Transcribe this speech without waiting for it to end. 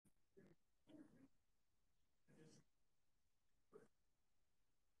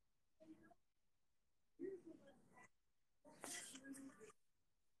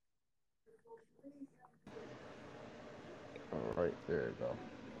There you go.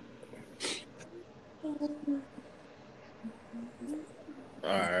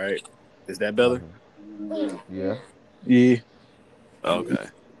 All right. Is that better? Yeah. Yeah. Okay.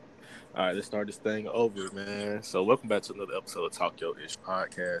 All right, let's start this thing over, man. So, welcome back to another episode of Talk Yo Ish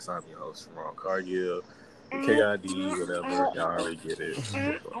Podcast. I'm your host, Jerome Cargill, the KID, whatever. Y'all already get it.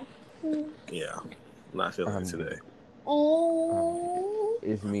 Yeah, I'm not feeling it Um, today.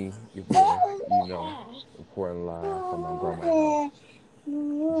 it's me, your boy. You know, reporting live from my grandma's house.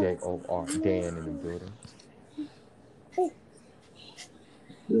 JOR Dan in the building.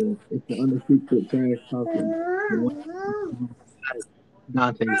 It's the undefeated trash talking.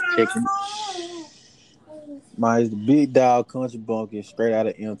 Dante's chicken. Mine's the big dog country bumpkin straight out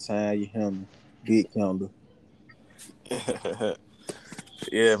of M Town. You hear me? Big Kendall.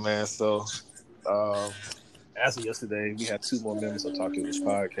 Yeah, man. So, um, as of yesterday, we had two more members of Talk Yo Ish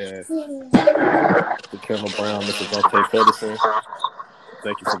Podcast. Mr. Kendall Brown, Mr. Dante Featherson.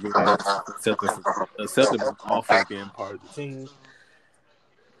 Thank you for accepting my offer of being part of the team.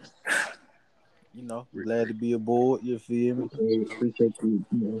 You know, glad to be aboard. You feel me? Appreciate you.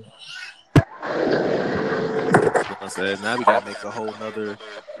 You know what I'm saying? Now we gotta make a whole nother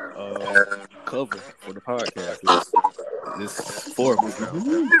cover for the podcast. It's four of us now.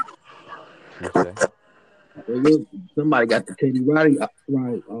 Touche. Somebody got the Teddy Riley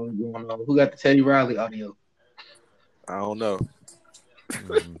right going on. Who got the Teddy Riley audio? I don't know.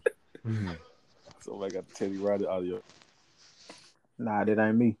 Mm-hmm. Somebody got the Teddy Riley audio. Nah, that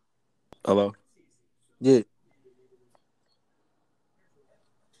ain't me. Hello? Yeah.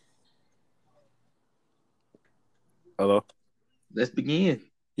 Hello? Let's begin.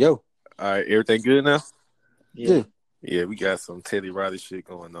 Yo. All right, everything good now? Yeah. Yeah, we got some Teddy Riley shit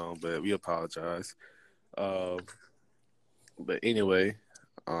going on, but we apologize. But anyway,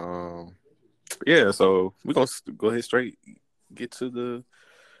 yeah, so we're gonna go ahead straight get to the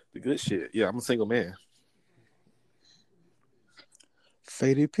good shit. Yeah, I'm a single man.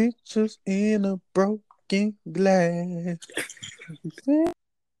 Faded pictures in a broken glass.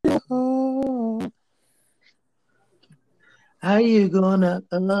 How you gonna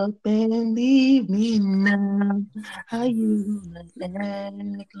up and leave me now? How you gonna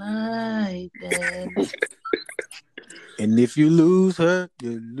act like that? And if you lose her,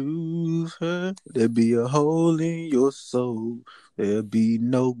 you lose her. There'll be a hole in your soul. There'll be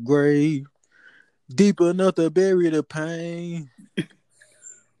no grave deep enough to bury the pain.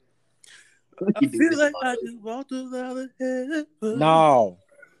 I feel like I just walked out of heaven. No.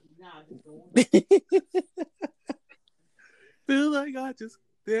 Feel like I just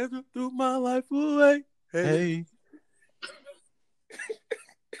danced through my life away. Hey.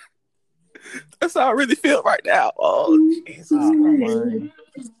 That's how I really feel right now. Oh, Jesus. Man.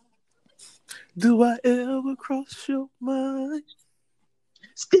 Do I ever cross your mind?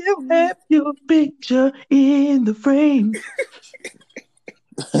 Still have your picture in the frame.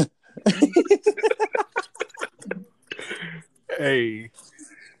 Hey.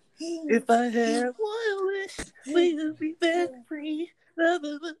 If I had one wish, we would be best free.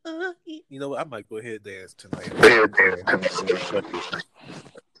 You know what? I might go ahead and dance tonight.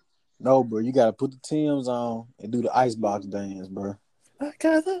 No, bro, you gotta put the Timbs on and do the icebox dance, bro. I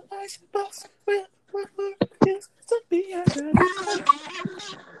got the icebox with my heart is to be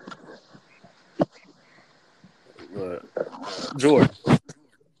Look, Jordan.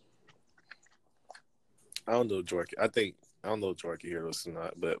 I don't know Jordan. I don't know if Jordan can hear us or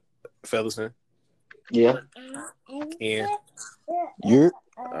not, but Featherson. Yeah. Ken. You're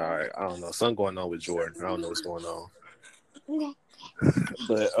All right. I don't know. Something going on with Jordan. I don't know what's going on.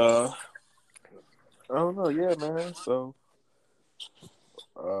 But I don't know. Yeah, man. So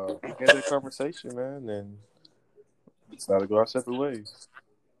we had that conversation, man, and decided to go our separate ways.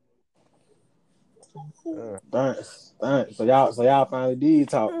 thanks. So y'all finally did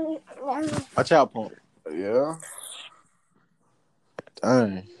talk. Watch out, punk. Yeah.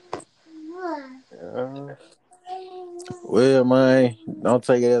 Dang. Yeah. Well, man, don't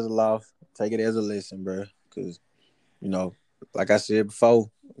take it as a loss. Take it as a lesson, bro. Because, like I said before,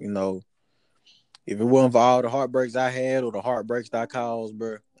 if it wasn't for all the heartbreaks I had or the heartbreaks that I caused,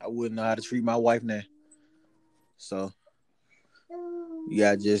 bro, I wouldn't know how to treat my wife now. So,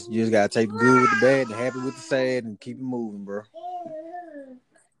 you just gotta take the good with the bad, the happy with the sad, and keep it moving, bro.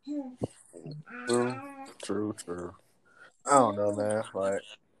 True. I don't know, man. Like,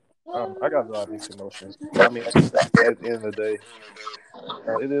 I got a lot of mixed emotions. I mean, at the end of the day,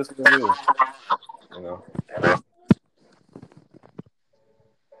 it is what it is. You know.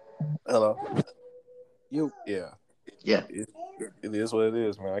 Hello. You. Yeah. Yeah. It is what it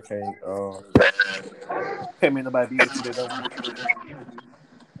is, man. I can't make nobody be with you. They don't want to.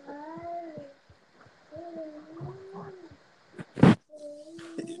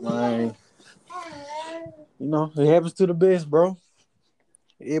 Man, it happens to the best, bro.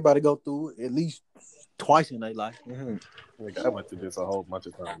 Everybody go through it at least twice in their life. Mm-hmm. Like, I went through this a whole bunch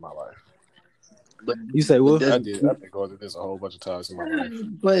of times in my life. But you say what? I did. I've been going through this a whole bunch of times in my life.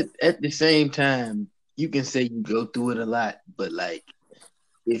 But at the same time, you can say you go through it a lot, but like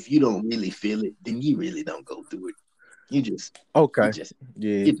if you don't really feel it, then you really don't go through it. You just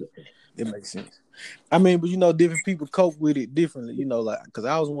It makes sense. I mean, but different people cope with it differently. Like because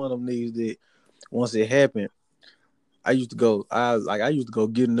I was one of them niggas that once it happened, I used to go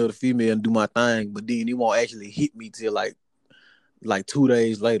get another female and do my thing, but then it won't actually hit me till like 2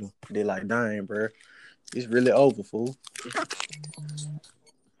 days later. They're like, dang, bro, it's really over, fool.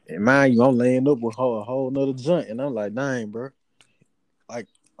 And mind you, I'm laying up with a whole nother joint, and I'm like, dang, bro, like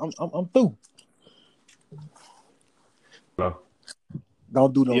I'm through. Hello?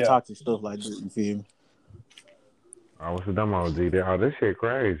 Don't do no toxic stuff like that. You feel me? Oh, what's the demo, G? Oh, this shit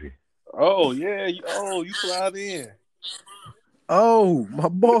crazy. Oh yeah, you slide in. Oh my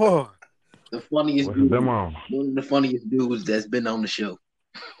boy, the funniest What's dude, the demo? one of the funniest dudes that's been on the show.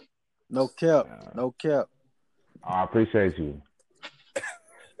 no cap. Oh, I appreciate you.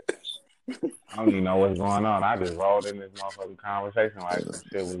 I don't even know what's going on. I just rolled in this motherfucking conversation like some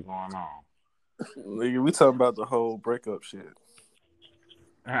shit was going on. Nigga, we talking about the whole breakup shit.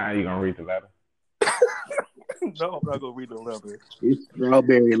 How you gonna read the letter? No, I'm not gonna read the letter. It's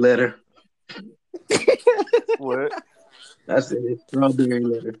strawberry letter. What? I said it's strawberry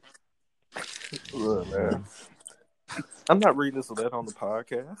letter. Look, man. I'm not reading this letter on the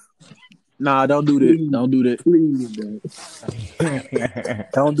podcast. Nah, don't do that. Please, don't do that. Please, bro.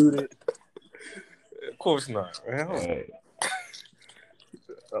 Don't do that. Of course not. Hey.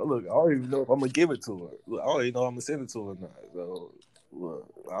 Look, I don't even know if I'm gonna give it to her. Look, I don't even know if I'm gonna send it to her or not. So, look,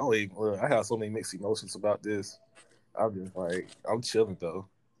 I have so many mixed emotions about this. I'm just like, I'm chilling though.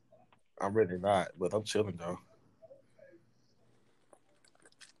 I'm really not, but I'm chilling though.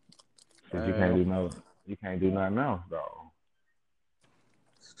 Cause you can't do nothing else though.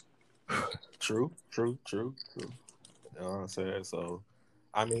 True. You know what I'm saying? So,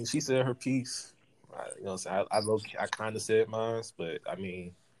 I mean, she said her piece. You know what I'm saying? I kind of said mine, but I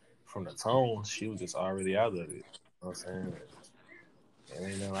mean, from the tone, she was just already out of it. You know what I'm saying? And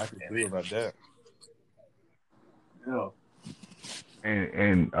ain't nothing I can do about that. Yeah.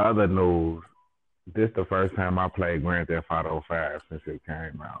 And other news, this the first time I played Grand Theft Auto 5 since it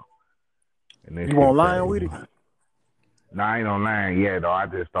came out. And You want lying with it? No, I ain't online yet though. I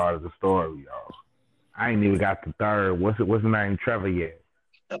just started the story, y'all. I ain't even got the third. What's the name? Trevor yet.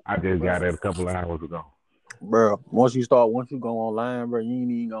 I just got it a couple of hours ago. Bro, once you go online, bro, you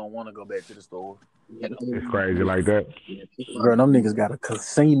ain't even gonna want to go back to the store. It's crazy like that. Bro, them niggas got a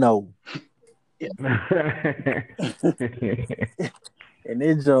casino. And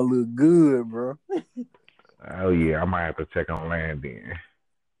it just look good, bro. Oh yeah, I might have to check online then.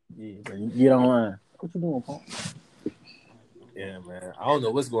 Yeah, bro, you get online. What you doing, Paul? Yeah, man. I don't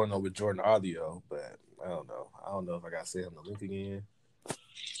know what's going on with Jordan Audio, but I don't know. I don't know if I got to send him the link again.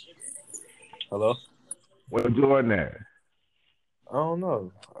 Hello? Where Jordan at? I don't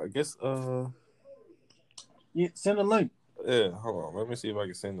know. I guess, Yeah, send a link. yeah, hold on. Let me see if I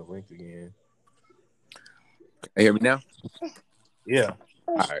can send the link again. You hear me now? Yeah.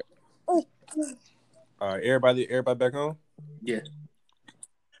 All right. All right. Everybody back home? Yeah.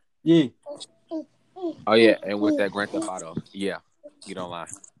 Yeah. Oh yeah, and with that Grand Theft Auto, yeah, get online.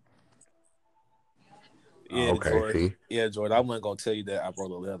 Yeah, Okay, Jordan. see. Yeah, Jordan. I wasn't gonna tell you that I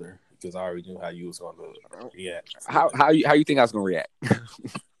wrote a letter because I already knew how you was gonna react. How you think I was gonna react?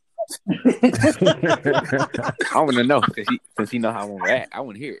 I want to know since he know how I'm gonna react. I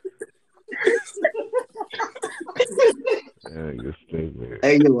want to hear it. Yeah, you're stupid.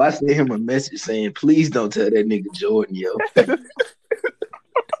 Hey, yo, I sent him a message saying, please don't tell that nigga Jordan, yo.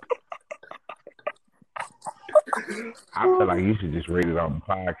 I feel like you should just read it on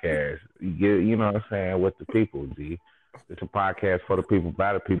the podcast. You know what I'm saying, with the people, G. It's a podcast for the people,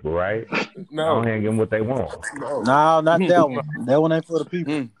 by the people, right? No. Don't hang them what they want. No, not that one. That one ain't for the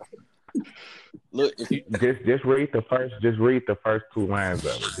people. Look, if you just read the first 2 lines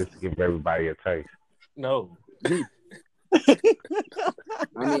of it, just to give everybody a taste. No. I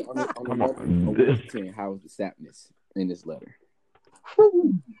mean, on a 1 to 10, how is the sapness in this letter?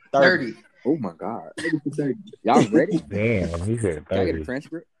 30. Oh my God. 30. Y'all ready? Damn, he said 30. Can I get a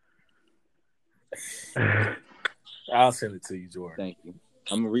transcript? I'll send it to you, Jordan. Thank you.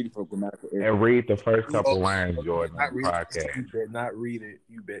 I'm gonna read it for grammatical error. And read the first couple lines, Jordan, on the podcast. You bet not read it.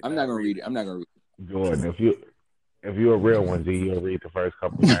 You bet. I'm not gonna read it. I'm not gonna read it. Jordan, if you're a real one, G, you'll read the first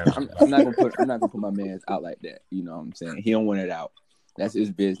couple lines. I'm not gonna put my man's out like that. You know what I'm saying? He don't want it out. That's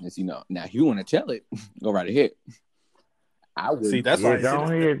his business. You know. Now, if you want to tell it, go right ahead. I would. See, that's why I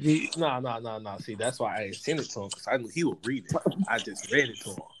don't hear G. No. See, that's why I ain't sent it to him because I knew he would read it. I just read it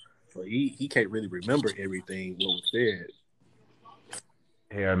to him, so he can't really remember everything what was said.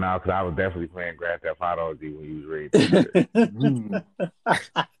 Hell no, because I was definitely playing Grand Theft Auto G when you was reading.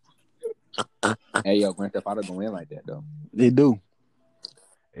 Hey, yo, Grand Theft Auto gonna win like that though. They do.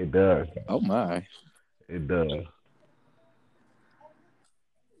 It does. Oh my. It does.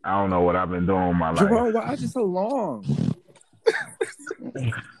 I don't know what I've been doing with my life. Jerome, why is it so long?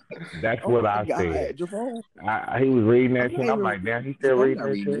 That's what I said. Jerome. He was reading that shit. I'm like, damn, he still reading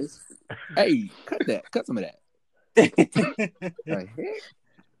that shit. This. Hey, cut some of that. The heck?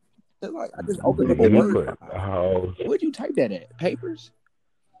 It's like I just opened up a word. Where'd you type that at? Papers?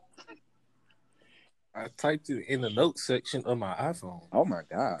 I typed it in the notes section of my iPhone. Oh my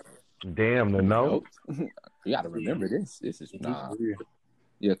god! Damn, the notes. You got to remember this. This is nah.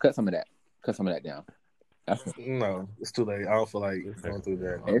 Yeah, cut some of that. Cut some of that down. No, it's too late. I don't feel like going through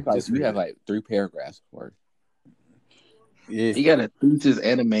that. It's like you have like 3 paragraphs worth. Yeah, he got a thesis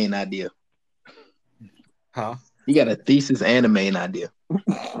and a main idea. Huh? He got a thesis and a main idea.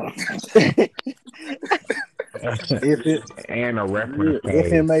 And a reference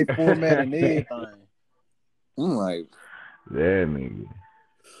page. FMA format and everything. I'm like, that nigga.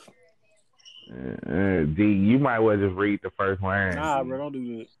 D, you might well just read the first line. Nah, bro, don't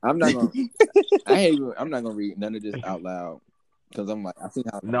do that. I'm not gonna. I'm not gonna read none of this out loud because I'm like, I see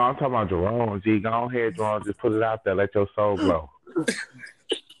how. No, I'm talking about Jerome. G, go ahead, Jerome. Just put it out there. Let your soul glow.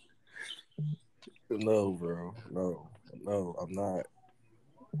 No, bro. No, I'm not.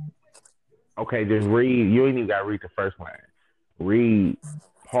 Okay, just read. You ain't even got to read the first line. Read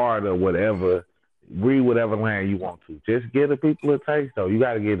part of whatever. Read whatever line you want to. Just give the people a taste, though. You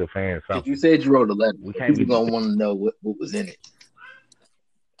got to give the fans something. If you said you wrote a letter, we can't people gonna want to know what was in it.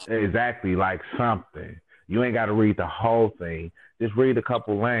 Exactly, like something. You ain't got to read the whole thing. Just read a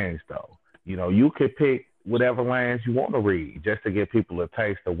couple lines, though. You know, you could pick whatever lines you want to read just to give people a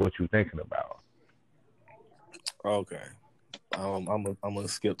taste of what you're thinking about. Okay. I'm gonna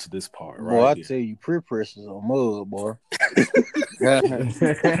skip to this part. Boy, right I here. tell you, peer pressure's on mud, boy.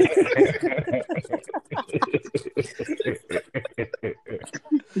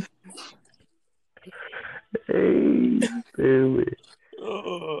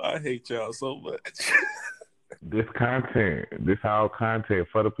 Oh, I hate y'all so much. This all content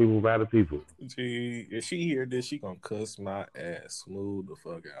for the people by the people. Gee, if she hear this, she gonna cuss my ass smooth the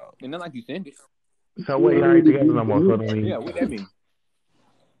fuck out. And not like you send it. So what, y'all ain't together no more? So Yeah, what that mean?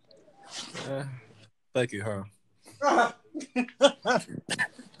 Thank you, huh?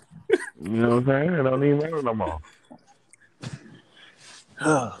 You know what I'm saying? It don't even matter no more.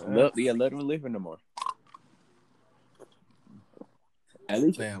 Let them live no more. At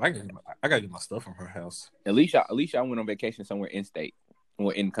least, damn, I gotta get my stuff from her house. At least I went on vacation somewhere in state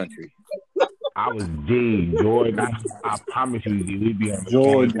or in country. I was Jordan. I promise you, we be on the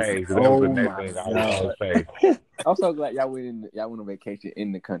same page. That was the next thing I was gonna say. I'm so glad y'all went on vacation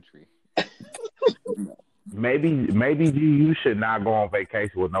in the country. Maybe you should not go on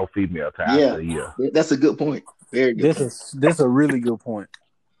vacation with no female till after a year. That's a good point. Very good. This a really good point.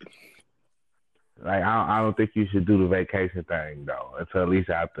 Like I don't think you should do the vacation thing though until at least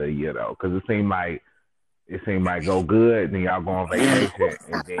after a year though, because it seemed like go good, and then y'all go on vacation,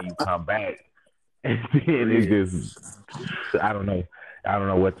 and then you come back, and then it just I don't know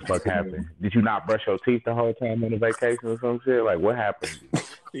what the fuck happened. Did you not brush your teeth the whole time on the vacation or some shit? Like what happened?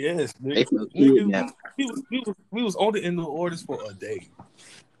 Yes, nigga, we was only in the orders for a day.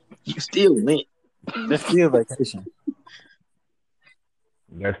 You still went. That's still vacation.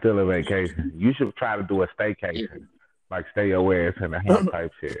 That's still a vacation. You should try to do a staycation, like stay your ass in the house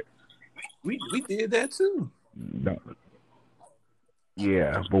type shit. We did that too. No.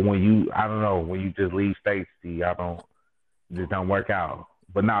 Yeah, but when you just leave states, it just don't work out.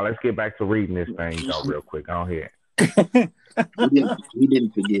 But now let's get back to reading this thing though real quick. Go ahead. We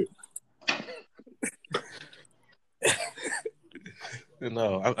didn't forget.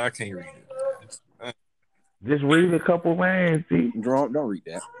 No, I can't read it. Just read a couple lines, see? Don't read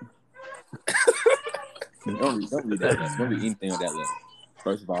that. don't read that. Don't read anything on that letter.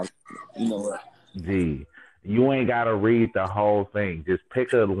 First of all, you know what? Gee, you ain't gotta read the whole thing. Just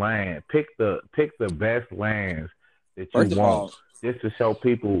pick a line. Pick the best lines that you want just to show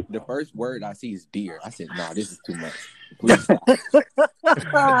people. The first word I see is deer. I said, "No, this is too much. Please stop."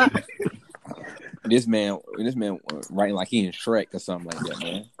 This man writing like he in Shrek or something like that,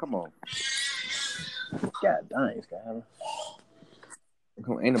 man. Come on. God dang, Skyler.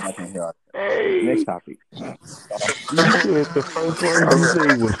 Come on, ain't nobody can hear. Hey, Next topic. you said the first word you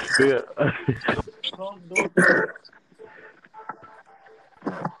say was spit.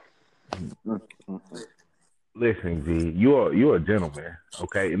 Listen, G, you're a gentleman,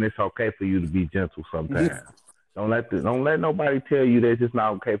 okay, and it's okay for you to be gentle sometimes. Don't let nobody tell you that it's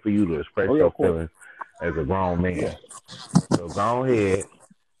not okay for you to express your feelings as a grown man. So go ahead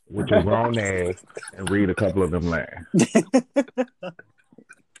with your grown ass and read a couple of them lines.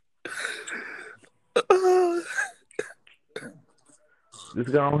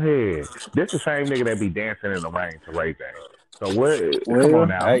 Just go ahead. This the same nigga that be dancing in the rain to Ray J. So what? Come on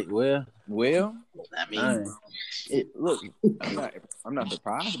now. Hey, well. I mean, Look, I'm not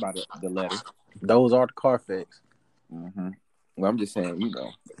surprised by the letter. those are the Carfax. Mm-hmm. Well, I'm just saying,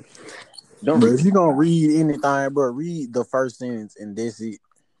 Bro, if you're gonna read anything, bro, read the first sentence and that's it.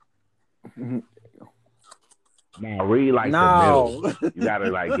 Now read like the middle. You gotta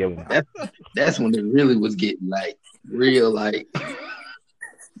like give them. that's when it really was getting like real, like.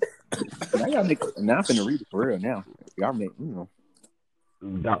 Now I'm finna read it for real. Now y'all make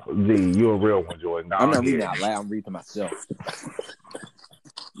You're a real one, Jordan. I'm not reading out loud. I'm reading to myself.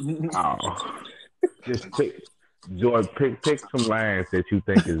 Oh, just pick some lines that you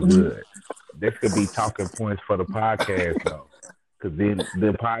think is good. This could be talking points for the podcast though, because then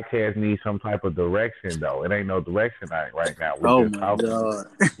the podcast needs some type of direction though. It ain't no direction right now. We're just talking. God.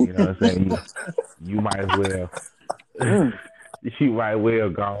 You know what I'm saying? You might as well. You might well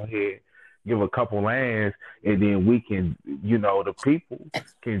go ahead, give a couple lines, and then we can, the people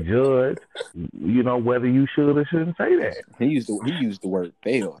can judge, whether you should or shouldn't say that. He used the word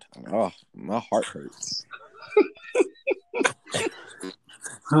failed. Oh, my heart hurts.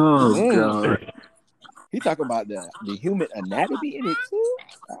 God. He talking about the human anatomy in it too.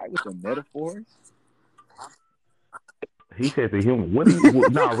 All right, with the metaphors. He said the human. No,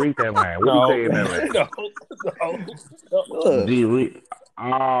 read that line. What he say in that line? No.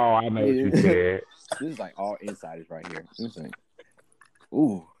 I know what you said. This is like all insiders right here. This is like,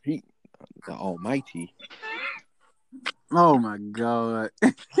 ooh, he the Almighty. Oh my God.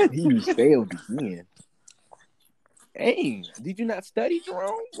 He failed again. Hey, did you not study,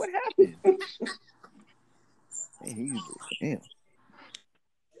 Jerome? What happened? Damn.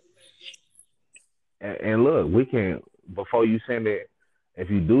 And look, we can, before you send it, if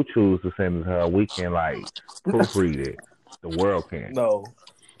you do choose to send it to her, we can like proofread it. The world can. No.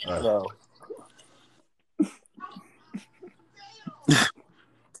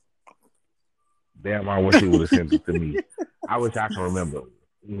 Damn, I wish he would have sent it to me. I wish I can remember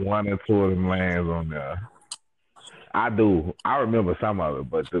one or two of them lands on there. I do. I remember some of it,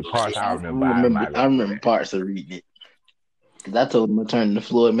 but the parts I remember I remember parts of reading it. Because I told him to turn to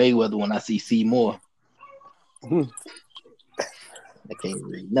Floyd Mayweather when I see Seymour. I can't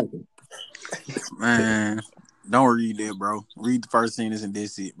read nothing. Man, don't read that, bro. Read the first sentence and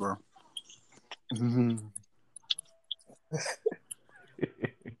that's it, bro.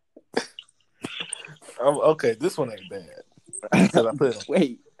 Okay, this one ain't bad.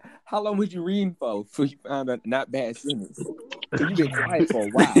 Wait, how long was you reading for before you found a not bad sentence? You've been quiet for a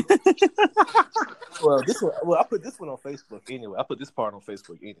while. I put this one on Facebook anyway. I put this part on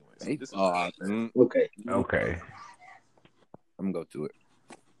Facebook anyway. So Okay. I'm gonna go to it.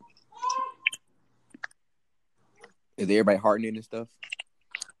 Is everybody hearting it and stuff?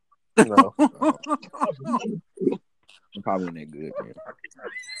 No. I'm probably not that good, man.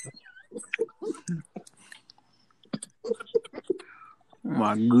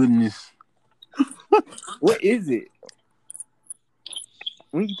 My goodness. What is it?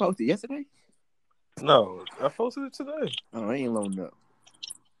 When you posted yesterday? No, I posted it today. Oh, I ain't loading up.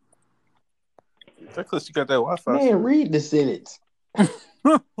 That's because you got that Wi-Fi. Man, read the sentence.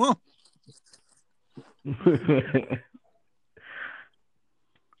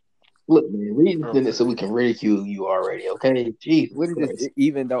 Look, man, read the sentence so we can ridicule you already, okay? Jesus What is Christ. this?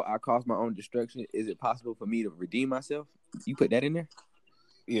 Even though I caused my own destruction, is it possible for me to redeem myself? You put that in there?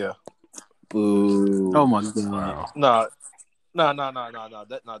 Yeah. Boo. Oh my God. No.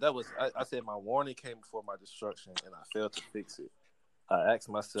 That was I said my warning came before my destruction, and I failed to fix it. I asked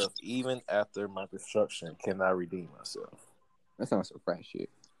myself, even after my destruction, can I redeem myself? That sounds some frat shit.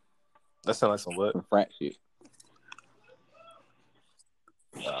 That sounds like some what? Some frat shit.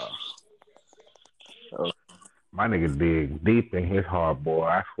 My nigga dig deep in his heart, boy.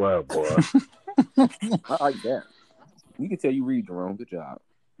 I swear, boy. I like that. You can tell you read, Jerome. Good job.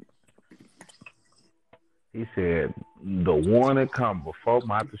 He said, "The warning come before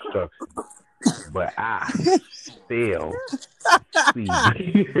my destruction, but I still see."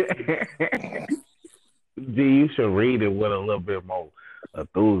 G, you should read it with a little bit more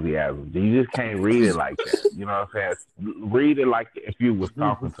enthusiasm. G, you just can't read it like that. You know what I'm saying? Read it like if you was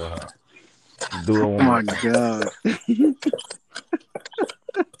talking to her. Do it one Oh more my time. God.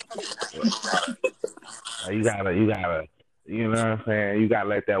 You gotta, you know what I'm saying? You gotta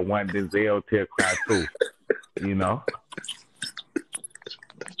let that one Denzel tear cry too. You know?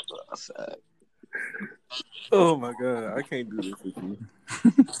 Oh my God, I can't do this with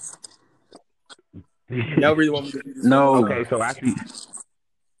you. Y'all really want me to do this? No. Okay, so actually,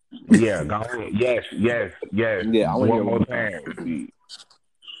 yeah, go ahead. Yes. Yeah, I want to hear One one more more time. time, G.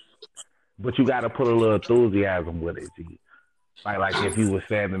 But you gotta put a little enthusiasm with it, G. Like if you were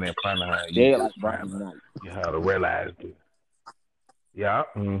standing in front of her, you Yeah, just like bright trying as to night. get her to realize it. Yeah.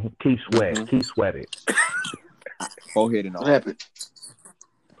 Keep sweating. Keep sweating. Forehead and all. What happened?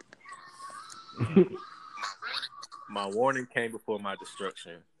 My warning came before my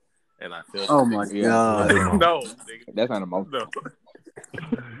destruction, and I feel. Oh my Yeah. God. No, That's not emotional.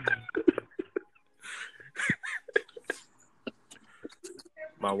 no.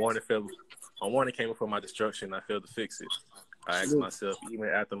 My warning came before my destruction. I failed to fix it. I asked myself, even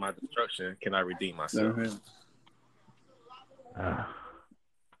after my destruction, can I redeem myself?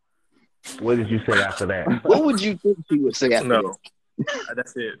 What did you say after that? What would you think she would say after No, that?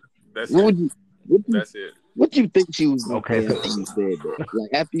 that's it. That's What it. would you? That's it. What you think she was gonna Okay, say after you said that?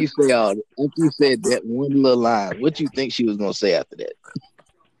 Like after you say after you said that one little line, what you think she was gonna say after that?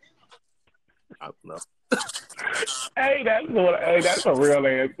 I don't know. Hey, that's a real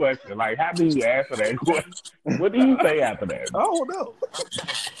ass question. Like, how do you answer that question? What do you say after that? I don't know.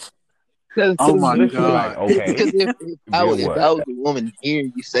 Oh my God. Like, okay. Because if I Then was what? a woman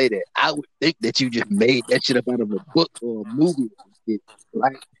hearing you say that, I would think that you just made that shit up out of a book or a movie.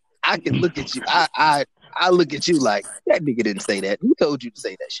 Like I can look at you. I look at you like that nigga didn't say that. Who told you to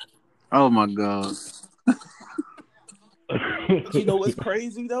say that shit? Oh my God. You know what's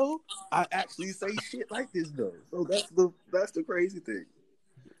crazy though? I actually say shit like this though. So that's the crazy thing.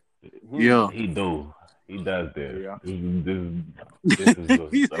 Yeah. He does this. Yeah. This is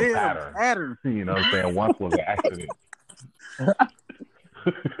a pattern. You know what I'm saying? Once was an accident.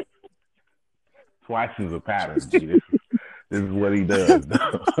 Twice is a pattern. G. This is what he does.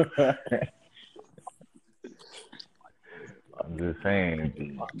 I'm just saying.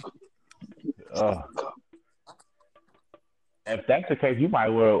 G. If that's the case, you might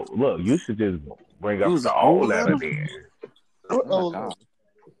well look. You should just bring up the old letter then. Oh my God.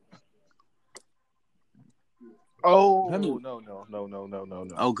 Oh no.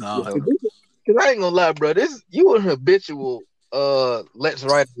 Oh God. Because I ain't gonna lie, bro. You an habitual let's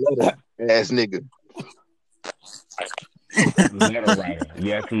write a letter ass nigga. Letter writer.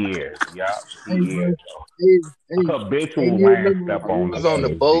 Yes, he is. Yup, he is. Habitual you man remember step when we on was the on the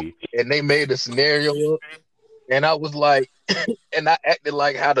letters, boat G. and they made a scenario up, and I was like, and I acted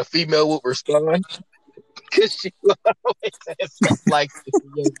like how the female would respond because she would always say stuff like, "This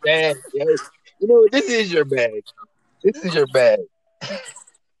is your bag, yo. You know, this is your bag. This is your bag."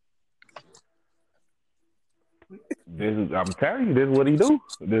 I'm telling you, this is what he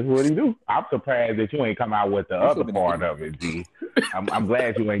do. I'm surprised that you ain't come out with the other part of it, G. I'm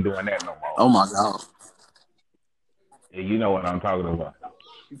glad you ain't doing that no more. Oh my God. Yeah, you know what I'm talking about.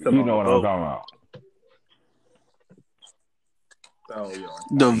 You know what I'm talking about. Oh yeah.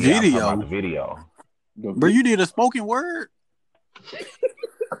 The Yeah, I'm talking video. about the video. Bro, you did a spoken word?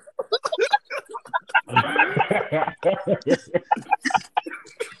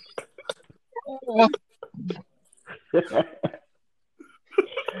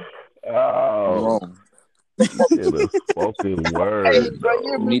 Oh, you did a spoken word. Hey, bro,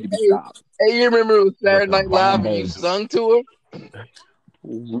 You need to be stopped. Hey, you remember it was Saturday With a Night Live and you bondage. sung to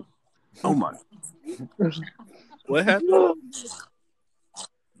Oh my. What happened? her?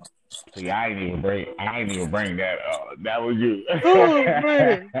 See, I ain't even bring that up. That was you. Oh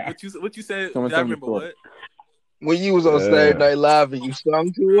man! What you said? Someone I tell me remember the what? When you was on Saturday Night Live and you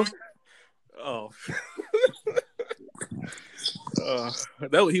sung to her. Oh.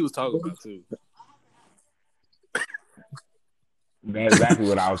 That's what he was talking about too. That's exactly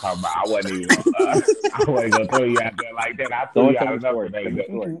what I was talking about. I wasn't gonna throw you out there like that. I threw Someone you tell out me enough story.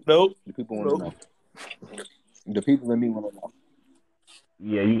 today. Nope. The people want to know. The people in me want to know.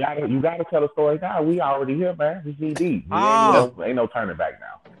 Yeah, you gotta tell the story now. We already here, man. It's GD. Ain't no turning back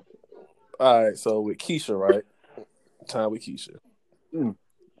now. All right, so with Keisha, right? Time with Keisha.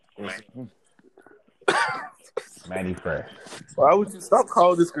 Manny Fresh. Why would you stop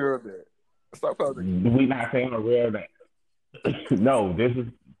calling this girl that? Stop calling her. We not saying a real name. No, this is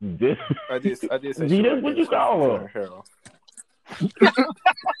this. I did say See, she this right what there. you She call cut her. her hair off.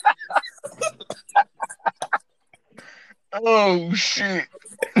 Oh shit!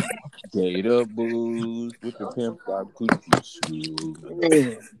 Gator booze with the pimp got coochie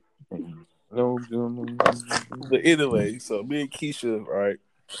shoes. But anyway, so me and Keisha, right?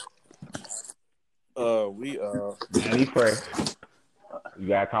 We Manny Fresh. You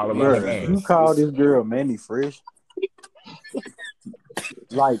gotta call her by her Bro, name. you call this girl Manny Fresh?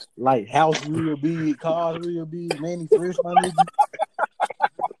 Like house real big, cars real big, Manny Fresh, my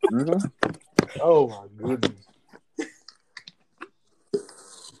nigga. Oh my goodness.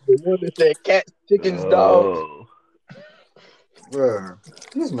 What is that? Cats, chickens, dogs. Oh. Bro,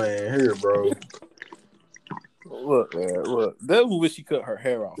 this man here, bro. look, man, look. That was when she cut her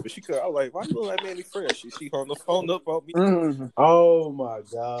hair off. And I was like, why you look like Manny Fresh? She hung the phone up on me. Oh my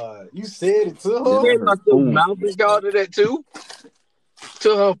God. You said it to You her? ain't about to mouth and called her that too?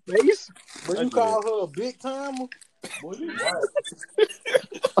 To her face? But you call her a big timer? Boy, you wild.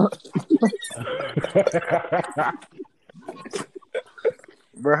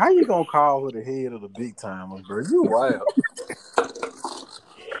 Bro, how you gonna call her the head of the big timers, bro? You wild.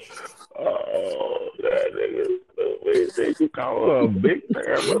 Oh, that nigga stupid. You call her a big fan.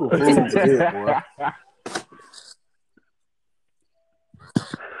 You a fool for that, boy.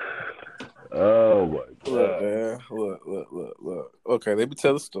 Oh my God. Look, man. Look. Okay, let me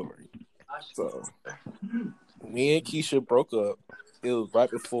tell the story. So, me and Keisha broke up. It was right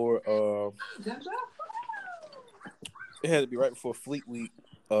before. It had to be right before Fleet Week,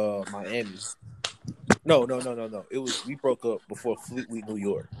 Miami. No. We broke up before Fleet Week, New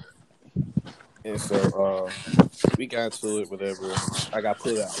York. And so we got into it, whatever. I got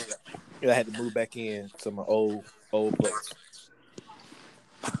put out. And I had to move back in to my old place.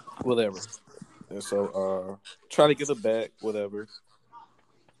 Whatever. And so try to get her back, whatever.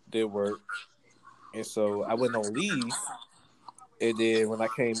 Didn't work. And so I went on leave. And then when I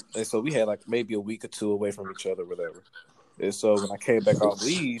came, and so we had like maybe a week or two away from each other, whatever. And so when I came back off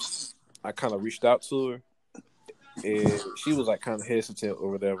leave, I kind of reached out to her. And she was like kind of hesitant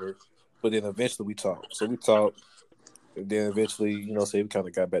or whatever. But then eventually we talked. So we talked. And then eventually, say we kind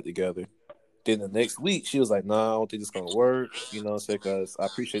of got back together. Then the next week, she was like, nah, I don't think it's going to work. Because I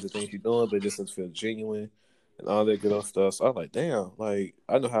appreciate the things you're doing, but it just doesn't feel genuine and all that good old stuff. So I was like, damn, like,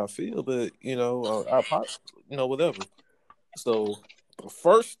 I know how I feel, but, whatever. So the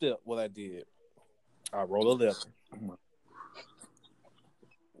first step, what I did, I wrote a letter.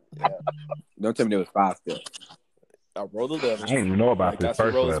 Yeah. Don't tell me there was 5 steps. I wrote a letter. I didn't even know about this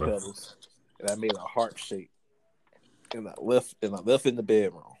first rose letter. Petals, and I made a heart shape. And I left in the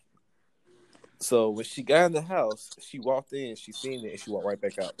bedroom. So when she got in the house, she walked in, she seen it, and she walked right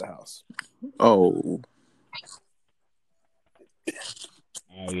back out the house. Oh.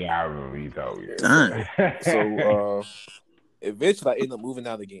 Oh yeah, I remember you told me. So eventually I ended up moving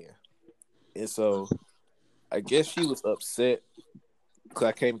out again. And so I guess she was upset because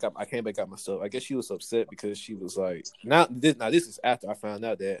I came back got my stuff. I guess she was upset because she was like, now this is after I found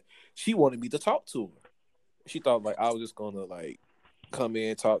out that she wanted me to talk to her. She thought like I was just gonna like come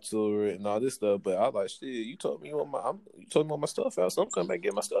in, talk to her, and all this stuff. But I was like, shit, you told me you want my stuff out, so I'm coming back and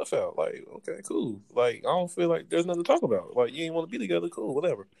get my stuff out. Like, okay, cool. Like, I don't feel like there's nothing to talk about. Like, you ain't want to be together, cool,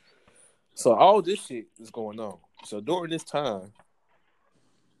 whatever. So all this shit is going on. So during this time,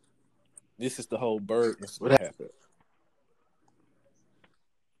 this is the whole bird incident that happened.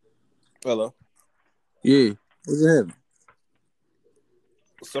 Hello? Yeah. What's happening?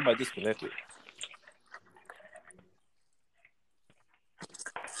 Somebody disconnected.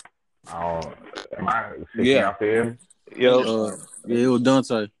 Oh, am I sitting out there? Yo. Yeah, it was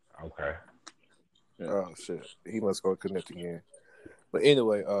Dante. Okay. Oh shit. He must go connect again. But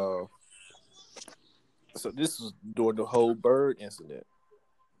anyway, so this was during the whole bird incident.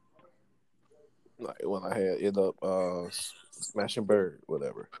 Like when I had ended up smashing bird,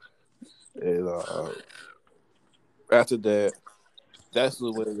 whatever. And after that, that's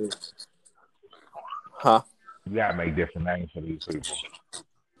what it is. Huh? You gotta make different names for these people.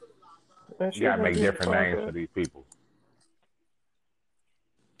 You gotta make different names for these people.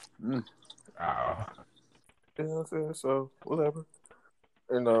 You know what I'm saying? So whatever.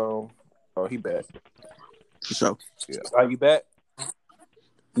 And oh, he back. For sure. Yeah. Are you back?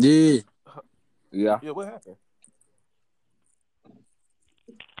 Yeah. Yeah. Yeah. What happened?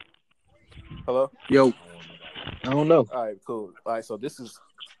 Hello. Yo. I don't know. All right. Cool. All right. So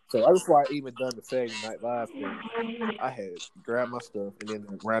right before I even done the Saturday Night Live thing, I had grabbed my stuff, and then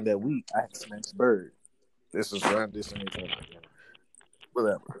around that week, I had smashed bird. This is around this same time.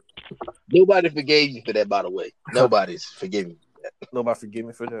 Whatever. Nobody forgave you for that, by the way. Nobody's forgiving you. Nobody forgive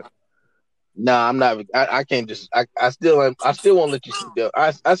me for that. Nah, I'm not. I can't just. I still won't let you sleep there.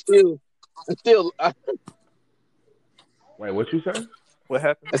 I still. Wait, what you say? What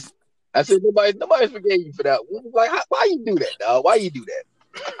happened? I said nobody forgave you for that. Like, why you do that, dog? Why you do that?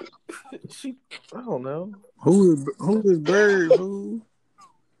 I don't know. Who is Bird? Who?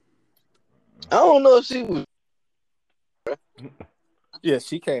 I don't know if she was. Yeah,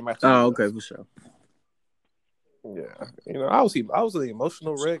 she came after. Oh, okay, for sure. Yeah, I was an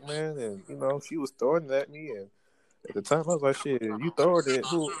emotional wreck, man, and she was throwing it at me, and at the time I was like, "Shit, if you throw it,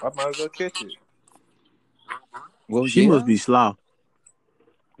 I might as well catch it." Well, she must be slow.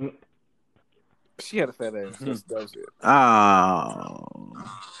 She had a fat ass. That was it. Oh.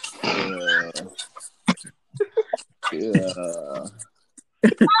 Yeah.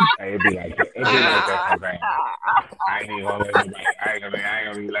 Hey, it'd be like that. It'd be like that sometimes. I ain't even gonna let nobody. I ain't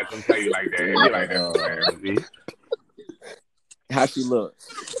gonna even let them tell you like that. It'd be like that sometimes. How she look?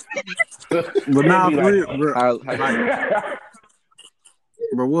 But nah, for real, bro. How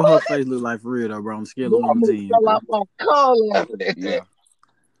Bro, what her face look like for real though, bro? On the scale of 1 to 10. Yeah.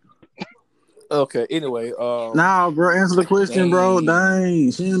 Okay. Anyway, Nah, bro, answer the question, bro.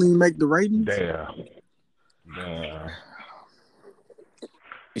 Dang, she didn't even make the ratings. Damn.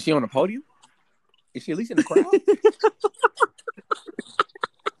 Is she on the podium? Is she at least in the crowd?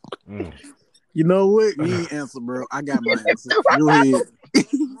 You know what? You ain't answer, bro. I got my answer. Go ahead.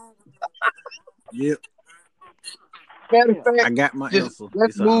 Yep. I got my answer.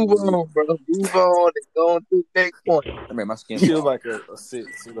 Let's move on, bro. Move on and go on to the next point. I mean, my skin feels like a sit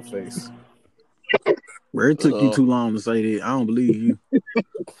in the face. Bro, it took you too long to say that. I don't believe you.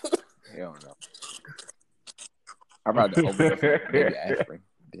 Hell no. I'd rather overdose maybe aspirin.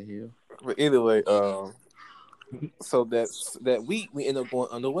 The hell. But anyway, so that week we ended up going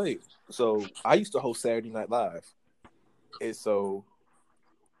underway. So I used to host Saturday Night Live, and so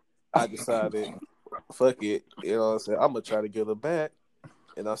I decided, fuck it, I said I'm gonna try to get her back,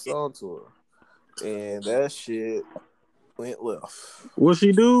 and I sung to her, and that shit went left. What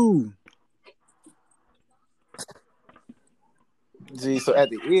she do? Gee, so at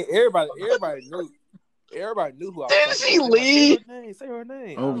the end, everybody knew who I was. Did she leave? Say her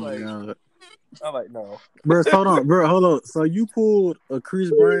name. Oh my god. I'm like, no. Bro, hold on, bro, hold on. So you pulled a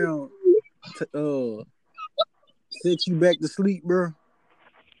Chris Brown to set you back to sleep, bro?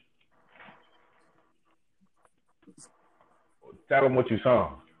 Tell him what you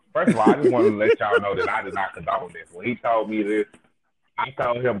saw. First of all, I just want to let y'all know that I did not condone this. When he told me this, I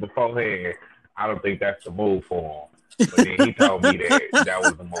told him beforehand, I don't think that's the move for him. But then he told me that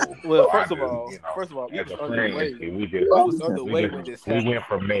was the move. Well, so first of all, as a friend, we went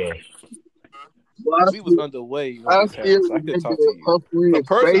from there. We was underway when this happened, so I could talk to you. The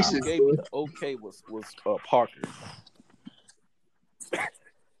person who gave me the okay was Parker.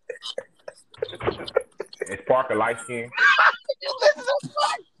 Is Parker light skin?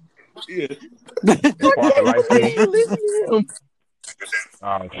 Yeah. Is Parker light skin?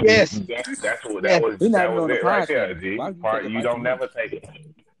 Yes. That's what that was. That was it right there, G. You don't never take it.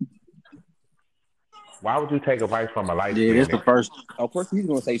 Why would you take advice from a light skin? Yeah, that's the first. Of course, he's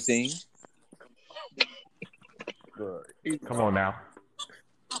gonna say sing. Come on now.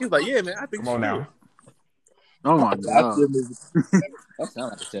 He's like, yeah, man. I think. Come on now. Oh my god. That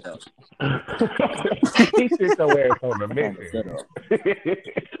sounds like a setup. He sits somewhere on the mission.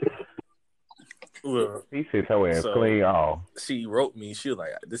 Well, he sits somewhere clean off. She wrote me. She was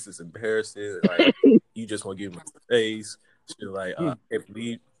like, "This is embarrassing. Like, you just want to give me the face." She was like,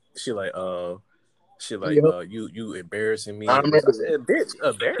 you embarrassing me. I said, "Bitch,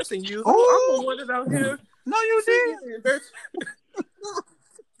 embarrassing you? I'm the one that's out here." No, you didn't.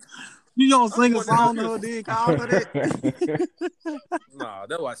 You gonna sing a song to her, did call her that? Nah,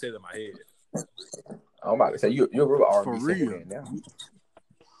 that's what I said in my head. I'm about to say you're a real R&B for real man now.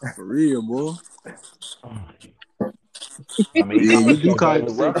 For real, boy. I mean, yeah, you do call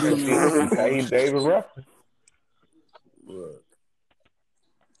David Ruffin. You say David Ruffin. Look,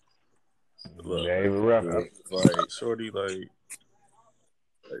 David Ruffin. Like, shorty, like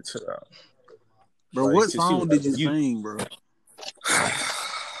chill out. Bro, like, what song did you sing, bro?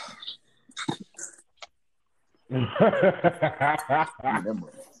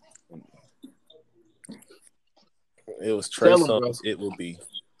 It was Trey Songz. It will be.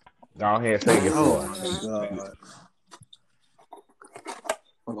 Go ahead, sing it for us. God.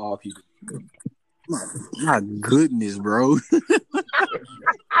 Of all people. My goodness, bro.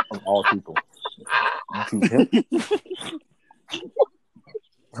 Of all people.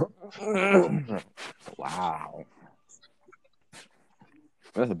 Wow.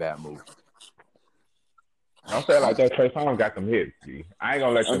 bad mood. Don't say it like that. Trey Songz got them hits, G. I ain't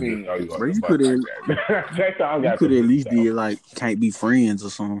gonna let them just throw you on Bro, the you bus could have like that. Trey Songz got at them hits, least though. did like Can't Be Friends or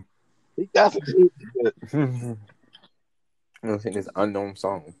something. He got some hits, but I'm saying this unknown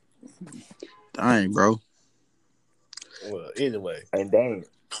song. Dang, bro. Well, anyway, And dang,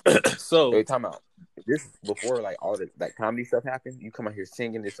 so every time out. This before like all the like comedy stuff happened, you come out here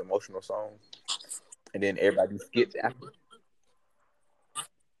singing this emotional song, and then everybody skips after.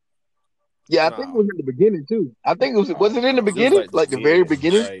 yeah, I think it was in the beginning too. I think it was it in the this was beginning, like the very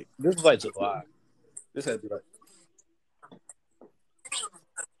beginning? Like, this was like July. This had to be like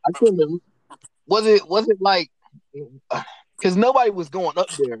I can't remember. Was it like because nobody was going up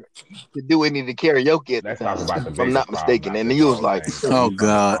there to do any of the karaoke at the Let's time, talk about the if I'm biggest not problem mistaken. about And this he was whole like, thing. Oh You sung the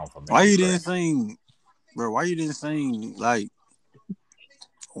God. song for Why Manny you didn't Fresh. sing, bro? Why you didn't sing like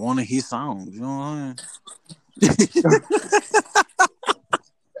one of his songs? You know what I'm saying?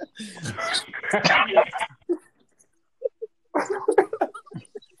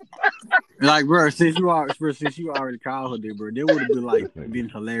 Like, bro, since you already called her there, bro, that would have been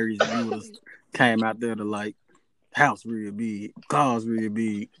hilarious if you would have came out there to like house real big, cars real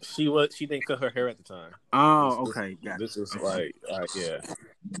big. she didn't cut her hair at the time. Oh, okay, got it. This is like yeah,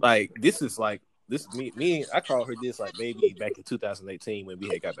 like this is like this me. I called her this like maybe back in 2018 when we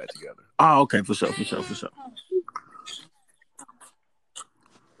had got back together. Oh, okay, for sure.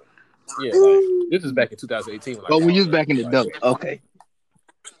 Yeah, like this is back in 2018 when I called when you was her. back in the dump. Okay.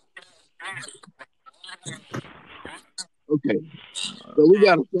 Okay. So we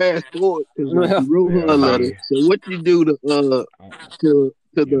gotta fast forward because you wrote her a letter. So what you do to the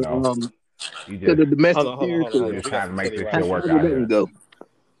domestic territory? Just trying to make this How shit work did out that here. one go?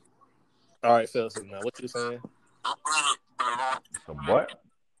 All right, fellas. Now, what you saying? Some what?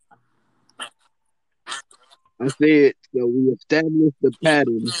 I said, so we established the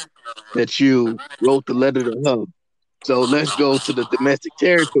pattern that you wrote the letter to her. So let's go to the domestic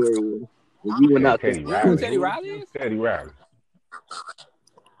territory one. You went out Teddy there. Riley. Teddy Riley is? Teddy Riley.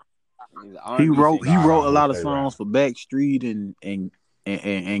 He wrote a lot of Teddy songs for Backstreet and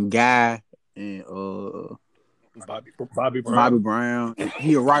Guy and Bobby Brown.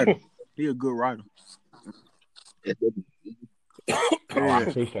 He a writer. He a good writer. I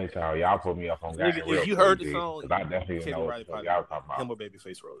appreciate y'all. Y'all put me up on game. If you heard the song, I definitely Teddy know Riley what y'all talking about. him or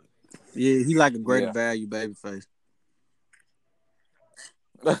Babyface wrote it. Yeah, he like a greater value Babyface.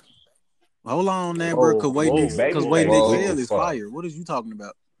 Hold on, man, bro. Cause Way Nick Sale is fire. What is you talking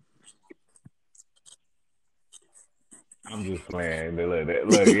about? I'm just playing. Look,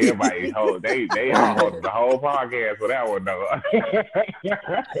 everybody hold they hold the whole podcast for that one though.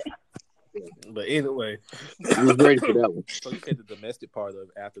 But anyway, I was ready for that one. So you said the domestic part of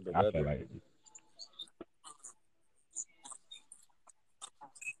after the letter. Like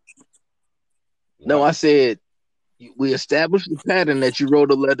no, I said we established the pattern that you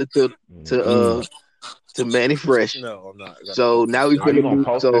wrote a letter to Manny Fresh. No, I'm not. So now we're gonna do.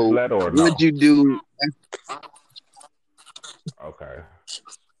 Post So this letter or no? what'd you do?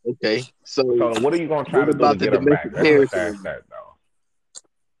 Okay. So what are you gonna try to do to get them back? Let's ask that though.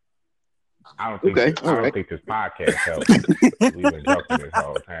 I don't think this podcast helps. We've been joking this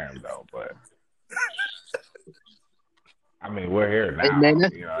whole time though, but I mean we're here now. Hey, man,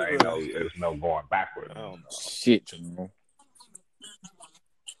 there's no going backwards. Oh shit, Jerome.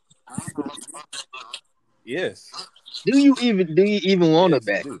 Yes. Do you even want it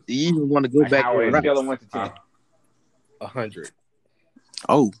back? Do you even want to go back? How Scale of 1 to 10. 100.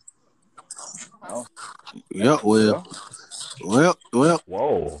 Oh. Yeah. Well.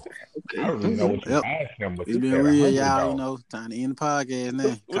 Whoa. Okay. I don't even know what you asked him, but it's been real, y'all. You know, time to end the podcast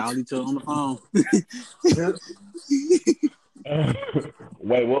now. Call each other on the phone.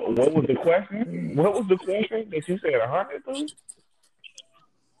 Wait, what was the question? What was the question that you said 100 to?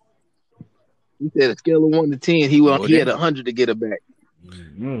 He said a scale of 1 to 10. He had 100 to get it back.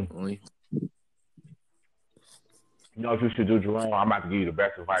 Mm-hmm. You know what you should do, Jerome? I'm about to give you the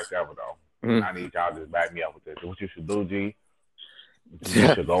best advice ever, though. I need y'all to just back me up with this. What you should do, G? You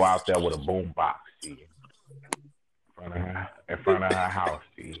should go out there with a boom box, G, in front of her house,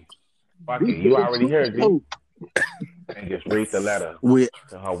 G. Fuck it, you already heard, G. And just read the letter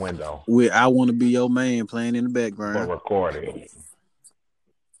to her window. With "I Want to Be Your Man" playing in the background. Or recording.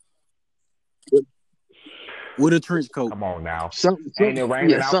 With a trench coat. Come on now. Ain't it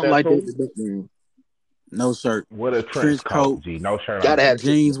raining out there like that. No shirt. With a trench coat, G. No shirt. Gotta have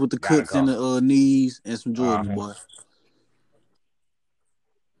jeans with the cuts in the knees and some Jordans, boy.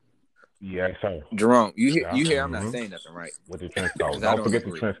 Yes, sir. Jerome, you hear I'm not saying nothing, right? With the trench coat. Don't forget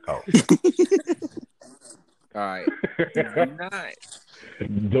the trench coat. All right. Do not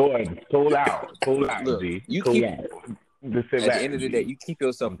Jordan, cool out, Look, G, you cool keep. out. Just sit At the back, end of the day, G. you keep your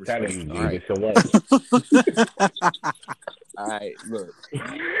I'm telling self-respect. you, All G, right. this your work. All right. Look,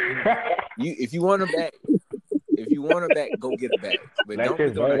 if you want her back, go get her back. But Let's don't be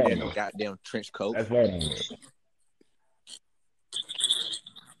just throwing vote out on there no it. goddamn trench coat. Let's vote on it.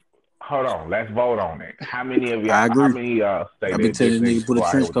 Hold on, let's vote on it. How many of y'all? I agree. How many say I've been that this telling nigga niggas put a go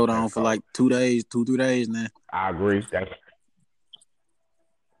out here trench with the coat on trench for coat? like 2 days, 3 days now. I agree.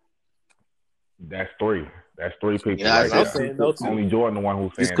 That's three. That's three people Yeah, right I'm there. saying no too. Only Jordan, the one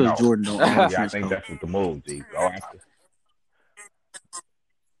who's It's saying because no. Jordan don't own a Yeah, I trench think coat. that's what the move, G. Go after.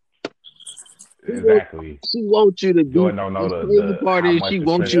 Exactly. She wants you to be. Jordan don't know The crazy part how is much she the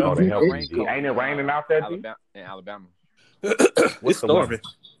wants trench you to coat be to help you, G. extra. Ain't it raining out there, G? Alabama. It's storming.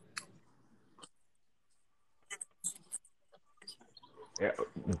 Yeah,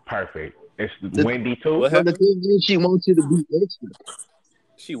 perfect. It's windy too. What But the happened? thing is, she wants you to be extra.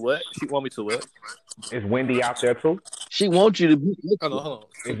 She what? She want me to what? It's windy out there too. She wants you to be extra. Hold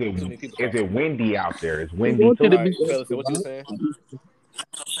on. Is Too many people it talking. windy out there? It's She windy wants you too. to All be right, fellas, extra, what you were dog. saying?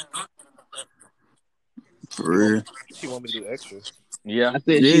 For real. She want me to do extra. Yeah. I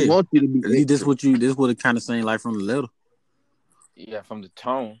said she wants you to be At least extra. this what it kind of seemed like from the letter. Yeah, from the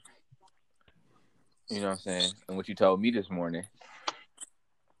tone. You know what I'm saying? And what you told me this morning.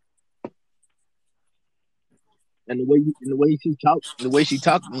 And the way she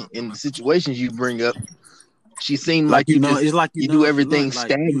talked, in the situations you bring up, she seemed like you know, just it's like you do everything like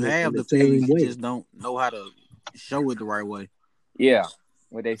stagnant you have in the the feelings, same you way. just don't know how to show it the right way. Yeah,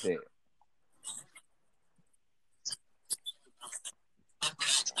 what they said.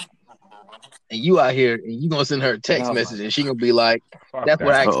 And you out here and you gonna send her a text message and she gonna be like, Fuck "That's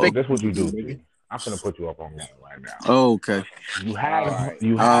what I that. expected This you what to you do, do, nigga." G. I'm finna put you up on that right now. Oh, okay. You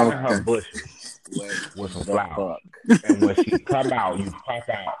having Oh, her okay. bushes What with some the flowers, fuck? and when she come out, you pop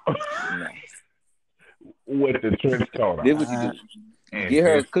out No. with the trench coat This on what you do. You and get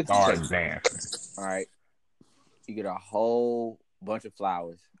her a just cookie start cake. dancing. All right. You get a whole bunch of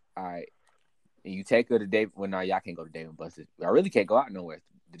flowers. All right. And you take her to Dave. Well, no, y'all can't go to Dave and Buster's. I really can't go out nowhere.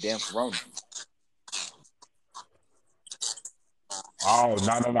 The damn corona. Oh,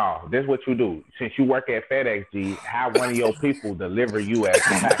 no. This is what you do. Since you work at FedEx, G, have one of your people deliver you as the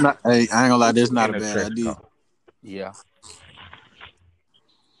package. Hey, I ain't gonna lie, that's not in a bad idea. Coat. Yeah.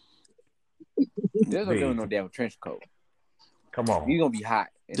 There's no doing no damn trench coat. Come on. You're gonna be hot.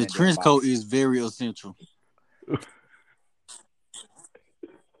 The trench coat is very essential.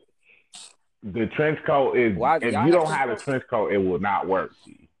 The trench coat is, if you don't have a trench coat, it will not work,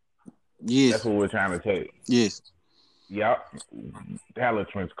 G. Yes. That's what we're trying to tell you. Yes. Yep. Hella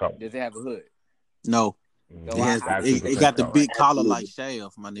trench coat. Does it have a hood? No. So it got the big collar like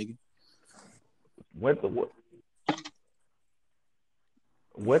Shaft, my nigga. What the fuck?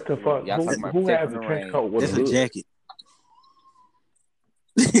 Who has a trench coat with a hood? That's a jacket.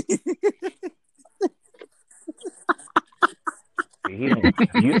 You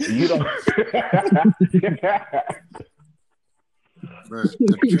don't. Bro,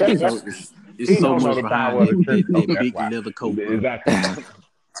 the trench coat is so much behind that big leather coat. Exactly.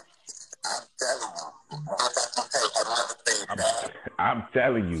 I'm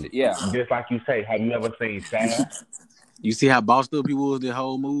telling you. Yeah. Just like you say, have you ever seen Shaft? You see how bossed up he was the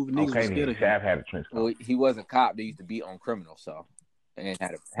whole move? Niggas was scared of him. Shaft had a trench coat. Well, he was a cop that used to beat on criminals, so and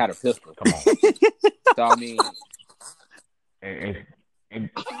had a pistol. Come on. So I mean,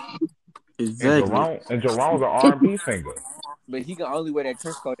 exactly. And Jerome's an R&B singer. But he can only wear that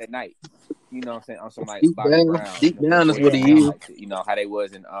trench coat at night. You know what I'm saying? On some like Deep Bobby Brown. Deep down is what he is. Like, you know how they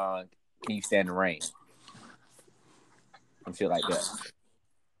was in Can You Stand the Rain? Some shit like that.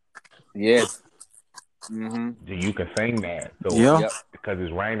 Yes. Mm-hmm. You can sing that. So yeah. Because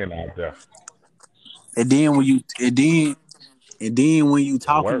it's raining out there. And then when you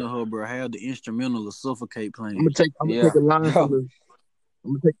talking to her, bro, have the instrumental of Suffocate playing. I'm gonna take a line from the.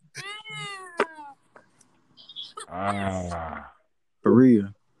 I'm gonna take. For real.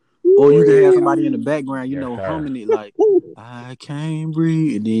 Or you can have somebody in the background, you know, humming it like, I can't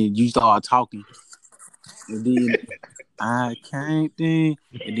breathe. And then you start talking. And then, I can't think.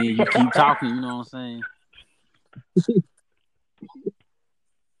 And then you keep talking, you know what I'm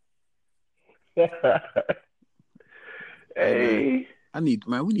saying? Hey. We need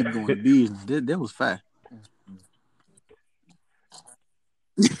to go into business. That was fast.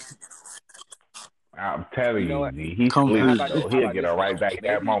 I'm telling you, he's sleep, though. He'll get her right back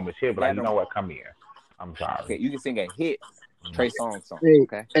that moment. She'll be like, you know what, come here. I'm sorry. Okay, you can sing a hit Trey Songz song,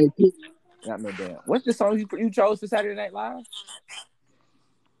 okay? Not no damn. What's the song you chose for Saturday Night Live?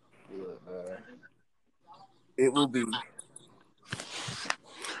 It will be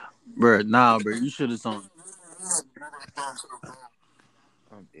Bro, nah, bro, you should have sung.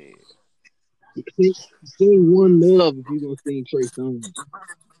 I'm dead. Sing One Love if you're gonna sing Trey Songz.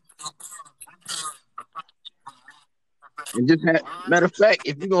 And just have matter of fact,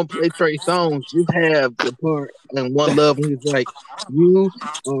 if you're gonna play Trey Songz, just have the part and One Love and he's like, "You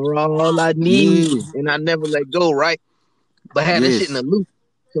are all I need, Yeah, and I never let go." Right, but have that shit in yes. a loop,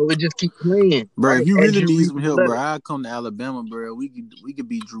 so it just keep playing. Bro, if Right, you as really you need read some the help, bro, letter. I'll come to Alabama, bro. We could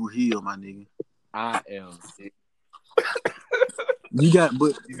be Drew Hill, my nigga. I am. You got,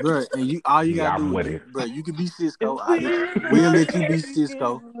 but bro, and you all you Yeah, gotta I'm do with is it. bro, you can be Cisco. If we We'll let you be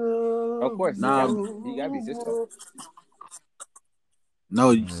Cisco. Of course, Nah, he gotta be Cisco.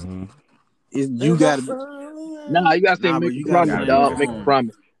 no, Mm-hmm. you gotta be. Nah, you gotta say Nah, bro, make a you gotta You promise, gotta be sing. dog. Make a Cisco.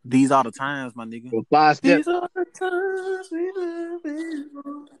 promise These are the times, my nigga. for 5 steps. These are the times we live in.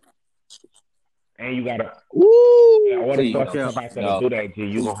 And you gotta, in Woo! order Please for No us to cap. come out there to no. do that, G, you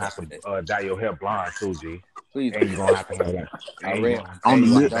Please gonna don't have do that. to dye your hair blonde too, G. Please And don't you do gonna have to have like, that. I read On and the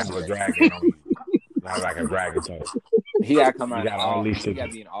you gonna have don't to lips. do have a that. dragon on you. You have like a dragon tail. He gotta come You out in gotta all. unleash He the,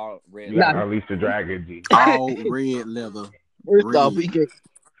 gotta be in all red you Nah, gotta leather. unleash the dragon, G. All red leather. first off, Red. he can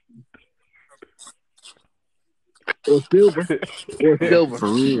or silver or silver. For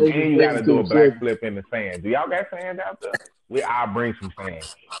real. Those are And you flavors gotta to do the a black silver. flip in the sand. Do y'all got sand out there? I'll bring some sand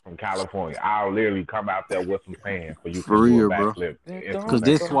from California. I'll literally come out there with some sand for you For to do a real, bro. backflip Then in some Cause don't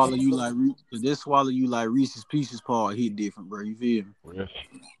they sand. swallow go. you like Reese's Pieces part hit different, bro. You feel me?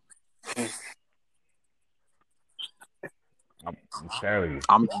 Yes. I'm telling you.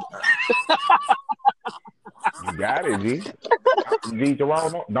 I'm You got it, G. G,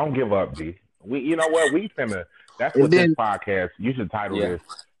 Jerome, don't give up, G. You know what? That's And what this then podcast, you should title Yeah, this,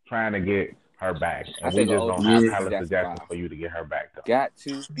 Trying to Get Her Back. I And say we the just old gonna time have yeah. Michael hella Jackson suggestions vibe. for you to get her back, though. Got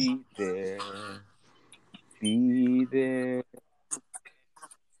to be there. Be there.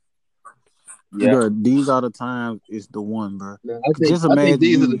 Yeah. Bro, these are the times is the one, bro. no, Just I think imagine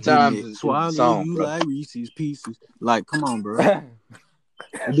these are you the hitting times it. is the Swallow song, you bro. like Reese's Pieces. Like, come on, bro.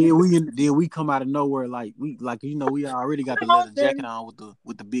 And then we come out of nowhere we already got the leather jacket on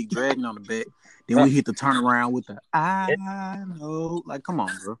with the big dragon on the back. Then we hit the turnaround with the I know. Like, come on,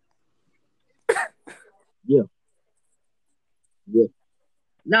 bro. Yeah, yeah.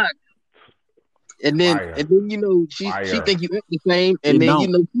 Nah, Fire. and then she Fire. think you act the same, and It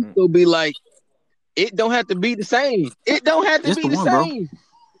then don't. people be like, it don't have to be the same. It don't have to It's be the the one, bro. same,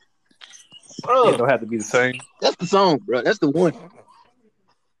 It bro. don't have to be the same. That's the song, bro. That's the one.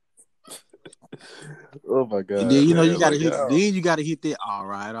 Oh my And then god, you man! gotta Like hit. yeah. Then you gotta hit that. All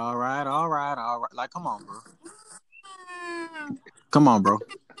right, all right, all right, all right. Like, come on, bro. Come on, bro.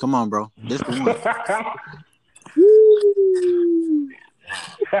 Come on, bro. That's the one. Woo!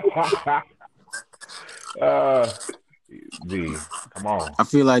 uh, G, come on. I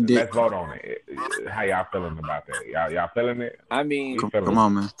feel like that. Let's vote on it. How y'all feeling about that? Y'all feeling it? I mean, We Come feeling it.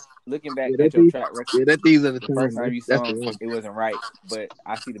 on, man. looking back Yeah, at your track record, that these are the the first times. time you That's the sung, one. it wasn't right. But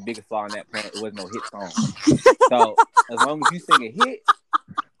I see the biggest flaw in that point. It was no hit song. So as long as you sing a hit,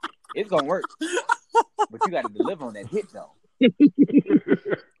 it's gonna work. But you got to deliver on that hit though.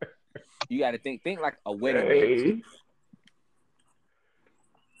 You got to think like a wedding band too. Hey.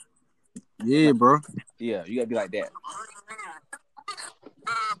 Yeah, bro. Yeah, you got to be like that.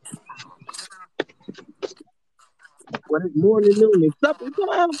 When it's morning, noon, and supper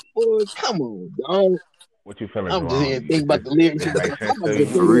time, boy, come on, dog. What you feeling, I'm just here Jerome? thinking about the lyrics. This make sense I'm to about to you?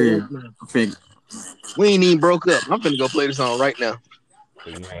 go For play this right real. now. I think We ain't even broke up. I'm finna go play the song right now. So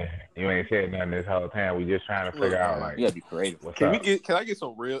you ain't said nothing this whole time. We just trying to Look, figure out man, like you got to be creative. what's Can up. Can I get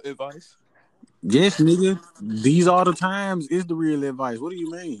some real advice? yes, nigga. These are the times is the real advice. What do you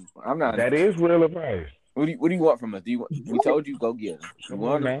mean? I'm not. That is real advice. What do you want from us? We told you go get her. You Come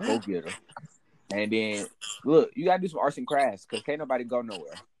want on, her, man. go get her. And then look, you gotta do some arts and crafts because can't nobody go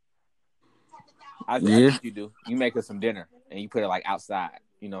nowhere. I Yeah. think you do. You make her some dinner and you put it like outside,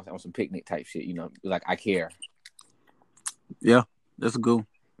 on some picnic type shit. Like I care. Yeah, that's a good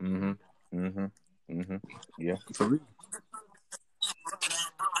Mm-hmm. Mm-hmm. Mm-hmm. Yeah. for real.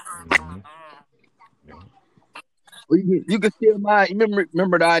 Mm-hmm. Yeah. Well, you can still buy.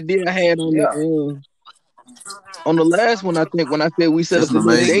 Remember the idea I had Yeah. on the last one. I think when I said we set up That's an the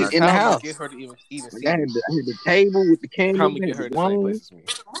little Thing amazing date is, idea. in the how am I house. get her to even Like see me? I had the table with the How candles, am I I get had her the in the same wine. place as me?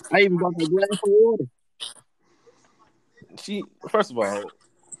 I even bought that glass of water. She first of all,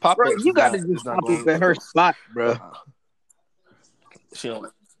 pop Bro, ups you gotta just is not pop up going. at her spot, bro.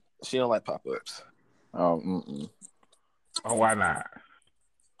 She don't like pop ups. Oh, mm-mm. Oh, why not?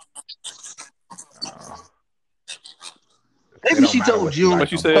 Uh, it Maybe don't she matter told what you you What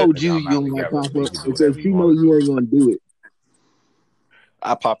like you no more said? told because you y'all you not don't like together. pop So you up can do because whatever she you know want. you ain't gonna do it.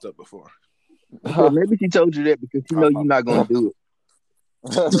 I popped up before. So maybe she told you that because she know you're not gonna do it.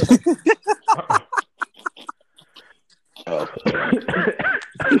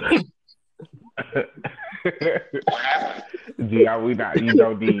 Gee, are we not? You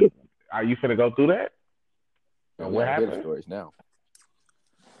don't need. Are you finna go through that? No, What hear the happened? stories now.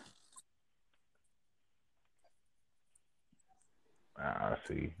 I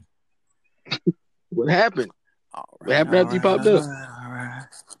see. What happened? What happened after you popped up?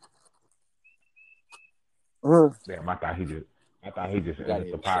 Damn, I thought he just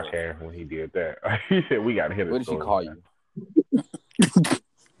ended the the podcast when he did that. He said we gotta hit it. What did she call you?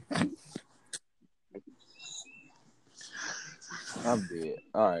 I'm dead.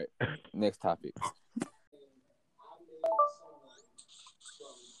 All right. Next topic.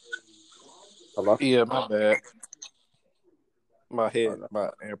 Hello? Yeah, my bad. My head, my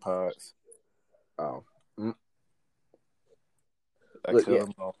AirPods. Oh. I Look, cut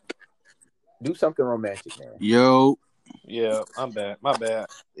them off. Do something romantic, man. Yo. Yeah, I'm bad. My bad.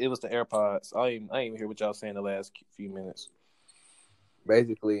 It was the AirPods. I ain't even hear what y'all saying the last few minutes.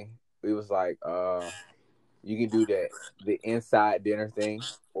 Basically, it was like, you can do the inside dinner thing,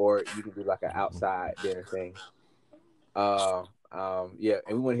 or you can do like an outside dinner thing. Yeah,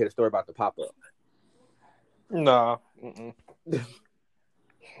 and we want to hear the story about the pop-up. Nah.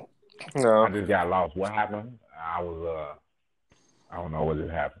 No. I just got lost. What happened? I was I don't know what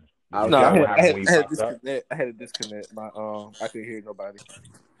just happened. I had to disconnect. My I couldn't hear nobody.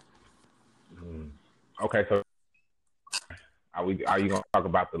 Okay, so are you gonna talk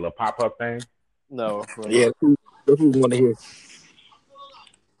about the little pop-up thing? No. Yeah, that's what we want to hear.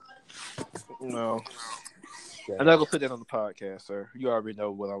 No. I'm not gonna put that on the podcast, sir. You already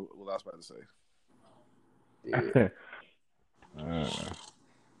know what I was about to say. Yeah.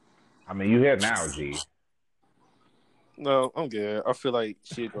 I mean, you here now, G. No, I'm good. I feel like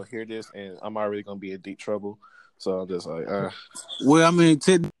she's gonna hear this, and I'm already gonna be in deep trouble. So I'm just like, Well, I mean,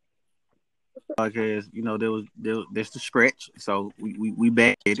 podcast, you know, there's the stretch, so we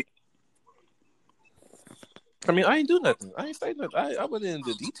back at it. I mean, I ain't do nothing. I ain't say nothing. I went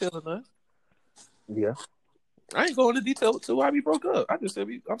into detail or nothing. Yeah. I ain't going into detail to why we broke up. I just said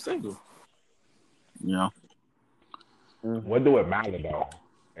I'm single. Yeah. What do it matter though?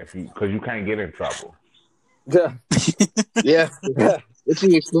 Because you can't get in trouble. Yeah. What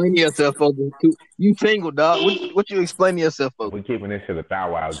you explaining yourself for? You single, dog. What you explaining yourself for? We keeping this shit a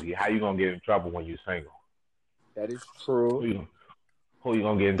thou wow, G. How you gonna get in trouble when you single? That is true. Who you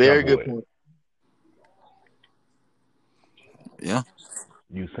gonna get in Very trouble good with? point. Yeah.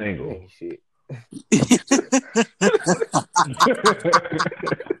 You single. Hey, shit.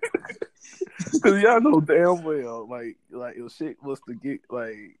 Cause y'all know damn well, like if shit was to get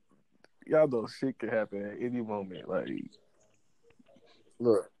like, y'all know shit could happen at any moment. Like,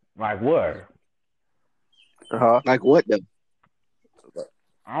 Look. Like what? Like what though?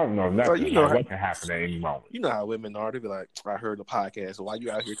 I don't know nothing. Well, you know what can happen at any moment. You know how women are. They be like, I heard the podcast. So why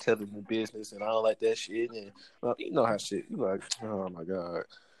you out here telling the business and I don't like that shit? And you know how shit. You like, oh my god.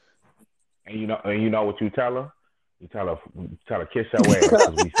 And you know what you tell her? You tell her kiss your ass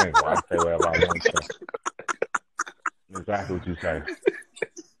because we single. I say whatever I want to say. Exactly what you say.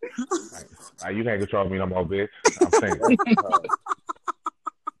 Like, you can't control me no more, bitch. I'm single.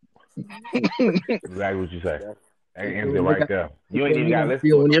 Exactly what you say. And ends it right there. You ain't even got to listen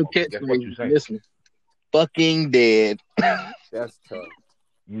to it. That's what you say. Listen. Fucking dead. That's tough.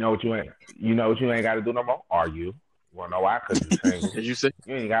 You know what you ain't got to do no more? Argue. You want to know why? Because you single. As you say,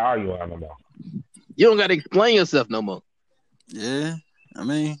 you ain't got to argue no more. You don't got to explain yourself no more. Yeah, I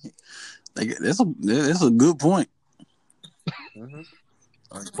mean, that's a good point. Mm-hmm.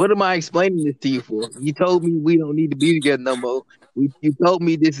 What am I explaining this to you for? You told me we don't need to be together no more. You told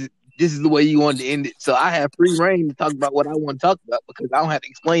me this is the way you wanted to end it. So I have free reign to talk about what I want to talk about because I don't have to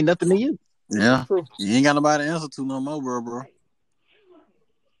explain nothing to you. Yeah, you ain't got nobody to answer to no more, bro.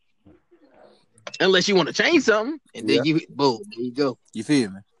 Unless you want to change something, and then boom, there you go. You feel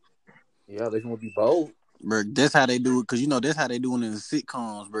me? Yeah, they want to be bold. Bro, that's how they do it, because, you know, that's how they doing it in the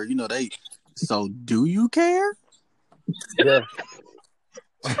sitcoms, bro. You know, so do you care? Yeah.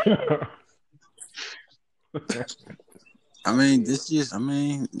 I mean,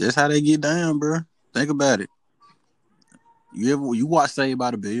 that's how they get down, bro. Think about it. You watch Saved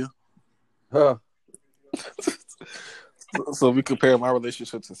by the Bell? Huh. So we compare my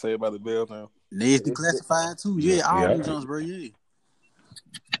relationship to Saved by the Bell now. Needs Declassified too. Yeah, all them jumps, bro. Yeah.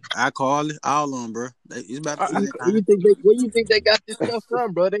 I call it all of them, bro. It's about the same Where you think they got this stuff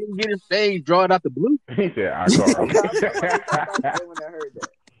from, bro? They ain't draw it out the blue. He said, I call it. I thought when I heard that.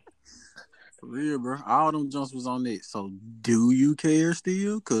 For real, bro. All them jumps was on it. So, do you care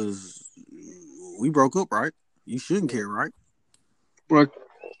still? Because we broke up, right? You shouldn't care, right? Bro,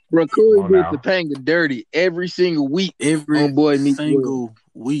 Come Corey on did now. Topanga dirty every single week. Every on Boy Meets single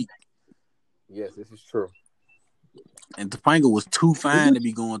week. Yes, this is true. And Topanga was too fine to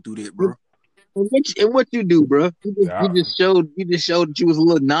be going through that, bro. And what you do, bro? You Yeah. just showed that you was a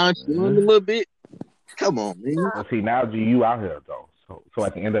little nonchalant a little bit. Come on, man. Well, see, now, G, you out here, though. So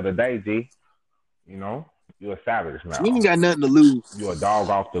at the end of the day, G, you know, you're a savage now. You ain't got nothing to lose. You're a dog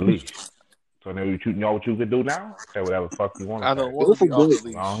off the leash. So now you know what you can do now? Say whatever the fuck you want to say. I don't Go want to for be off the broke.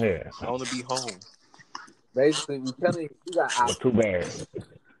 leash. Go ahead. I want to be home. Basically, you telling you got Well, options. too bad.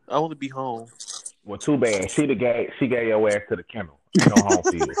 I want to be home. Well, too bad. She gave your ass to the kennel. Ain't no home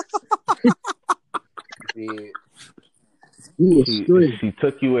field. Did You was straight. She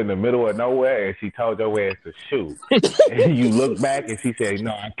took you in the middle of nowhere and she told your ass to shoot. And you look back and she said,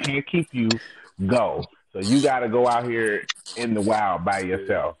 "No, I can't keep you. Go." So you got to go out here in the wild by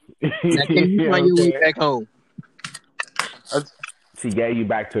yourself. Now, can you You know find what your I'm way saying? back home? She gave you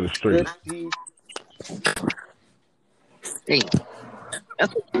back to the street. Damn.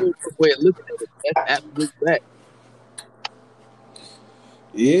 That's a good way of looking at it. That's absolute fact.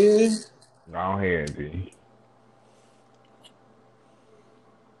 Yeah. Go ahead, G.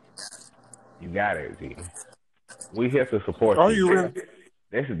 You got it, G. We here to support Are you. you really?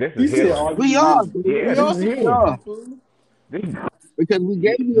 This You is said, healing. We are, bro. Yeah, we this are is We healing. are. This, Because we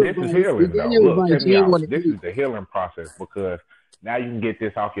gave you this is advice. We healing, gave though. you Look, advice. check me You didn't out. want to This hear is the healing process because now you can get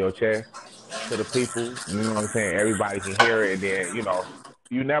this off your chest to the people. You know what I'm saying? Everybody can hear it, and then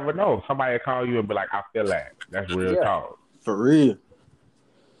you never know. Somebody will call you and be like, "I feel that." That's real talk. For real.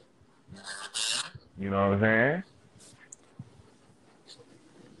 You know what I'm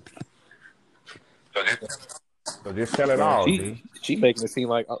saying? So just tell it Man, all, G. she making it seem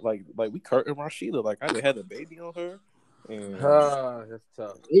like we Kurt and Rashida. Like I done had a baby on her. And that's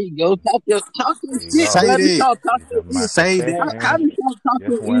tough. There you go. Talk your There you shit. go. Say Let me that. talk You your talking about ish. the Say that. How section? do you talk Just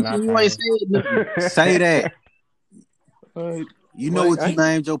your when ish I and you ain't think. said nothing? Say that. like, You know what you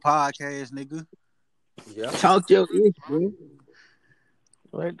named your podcast, nigga? Yeah. Talk your ish, bro.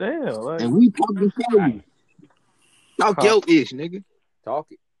 like damn, like And we talking for you. Talk your ish, nigga. Talk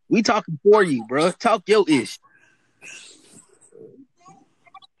it. We talking for you, bro. Talk your ish.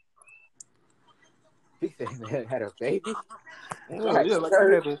 He said man had a baby. yeah, like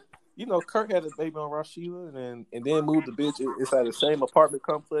I had Kurt had a baby on Rashida, and then moved the bitch inside the same apartment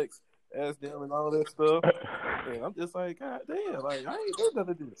complex as them and all that stuff. And I'm just like, God damn, like I ain't doing none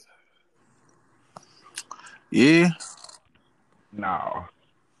of this. Yeah. No.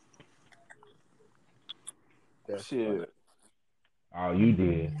 That's Shit. funny. Oh, you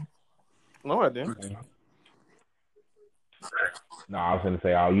did. No, I didn't. No, I was gonna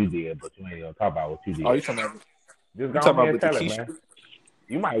say all you did, but you ain't gonna talk about what you did. Oh, you talking about? Just You go talking about ahead and with the tell it, Keisha? man.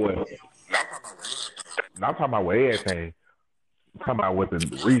 You might well. No, I'm talking about with everything. I'm talking about with the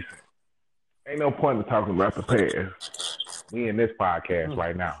recent. Ain't no point in talking about the past. We in this podcast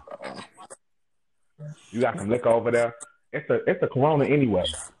right now. You got some liquor over there. It's a Corona anyway.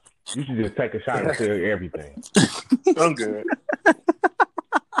 You should just take a shot and clear everything. I'm good.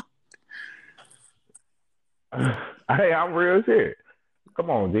 Hey, I'm real shit. Come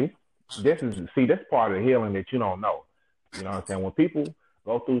on, D. This part of the healing that you don't know. You know what I'm saying? When people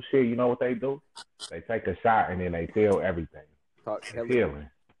go through shit, you know what they do? They take a shot and then they feel everything. It's healing.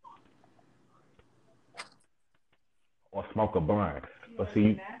 Or smoke a blunt. But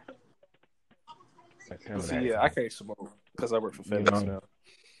see, I can't smoke because I work for FedEx now.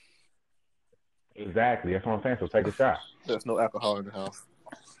 Exactly. That's what I'm saying. So take a shot. There's no alcohol in the house.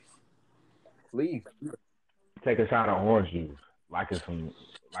 Please. Take a shot of orange juice. Like it's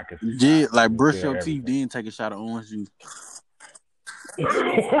Yeah, like brush your teeth, then take a shot of orange juice.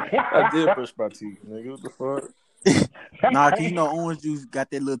 I did brush my teeth, nigga. What the fuck? Nah, cause you know orange juice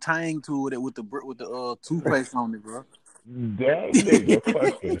got that little tang to it with the toothpaste on it, bro. That nigga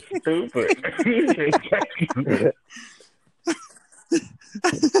fucking stupid.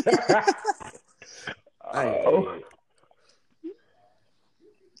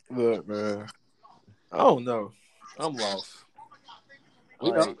 Look, man. I don't know. I'm lost.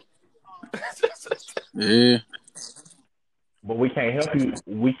 We know. Yeah. But we can't help you.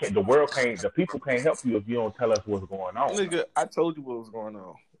 The people can't help you if you don't tell us what's going on. Nigga, I told you what was going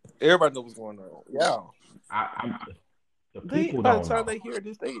on. Everybody knows what's going on. Yeah. The people by don't the time know. they hear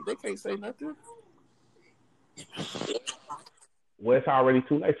this, they can't say nothing. Well, it's already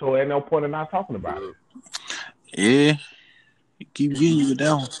too late, so ain't no point in not talking about it. Yeah. Keep getting you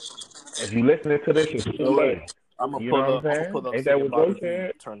down. If you listening to this, it's too late. I'm gonna You know what I'm saying? pull up Ain't to that your what body Joe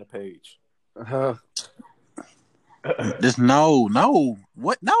said? turn the page. This no.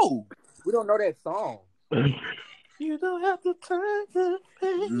 What? No. We don't know that song. You don't have to turn the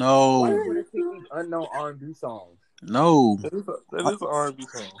page. No. Why you want to pick these unknown R&B songs? No. That is an R&B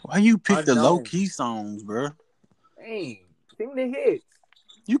song. Why you pick the Unknown. low key songs, bro? Dang, sing the hits.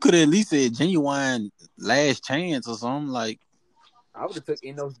 You could at least say Genuine Last Chance or something like. I would have took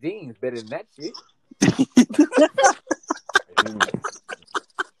In Those Jeans better than that shit.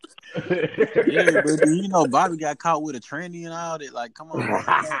 Yeah, but you know Bobby got caught with a tranny and all that. Like, come on, bro.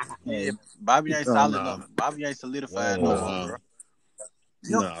 Yeah, Bobby ain't solid. No. Bobby ain't solidified no more,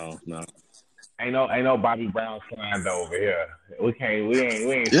 bro. No. Ain't no Bobby Brown slander over here. We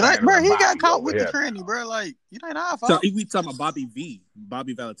ain't Like, bro, he got Bobby caught over with here. the tranny, bro. Like, it ain't our So fault. we talking about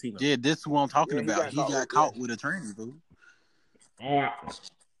Bobby Valentino. Yeah, this is who I'm talking about. He got caught with a tranny, bro.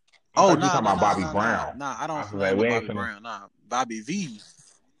 Oh, talking about Bobby Brown. Nah, I don't slander Bobby Brown. Nah, Bobby V.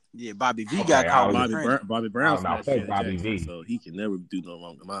 Yeah, Bobby V got caught with a tranny. Bobby Brown's not fuck Bobby Jackson, V. so he can never do no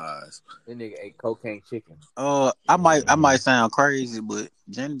wrong in my eyes. That nigga ate cocaine chicken. I might sound crazy, but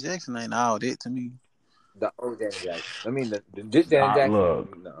Janet Jackson ain't all that to me. The old Janet Jackson. I mean, this Janet Jackson.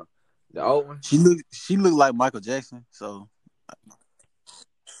 Look. No, the old one. She looked like Michael Jackson. So,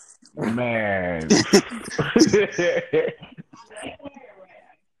 man,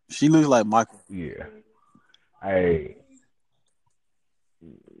 she looks like Michael. Yeah. Hey,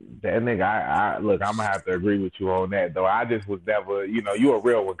 that nigga. I look. I'm gonna have to agree with you on that, though. I just was never, you a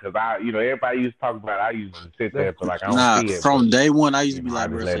real one, because everybody used to talk about it. I used to sit there for like I don't see it. From day one, I used to be like,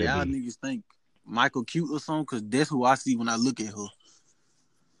 bro, so y'all niggas think Michael cute or something, because that's who I see when I look at her.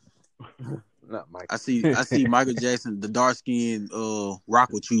 Not Michael. I see Michael Jackson, the dark skin,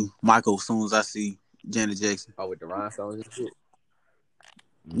 rock with you, Michael. As soon as I see Janet Jackson. Oh, with the rhinestones and shit.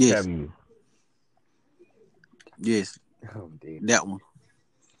 Yes. Yes. Oh, damn. That one.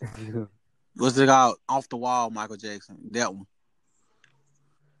 What's it called? Off the Wall, Michael Jackson. That one.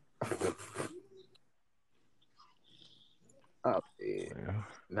 Oh, yeah.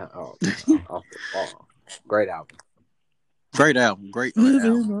 No, off the wall. Great album. Great album. Great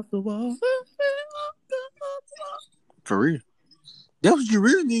album. Off the wall. For real. That's what you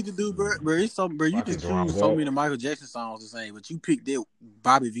really need to do, bro. Bro, it's something, bro. You can choose so many Michael Jackson songs to sing, but you picked that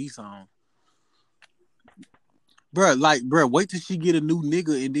Bobby V song. Bro, wait till she get a new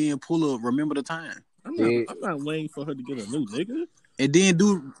nigga and then pull a Remember the Time. I'm not waiting for her to get a new nigga. And then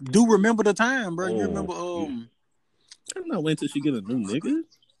do Remember the Time, bro. You remember I'm not waiting till she get a new nigga.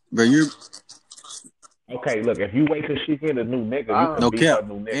 Bro, you're okay. Look, if you wait till she get a new nigga, you can beat her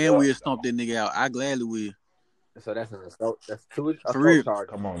new nigga. And we'll stomp that nigga out. I gladly will. So that's an assault. That's two charge.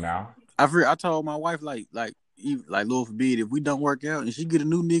 Come on now. I told my wife like Lord forbid, if we don't work out and she get a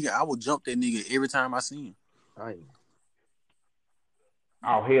new nigga, I will jump that nigga every time I see him.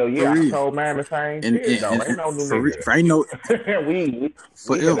 Oh hell yeah! I told man the same shit though. Ain't no new nigga. Ain't no we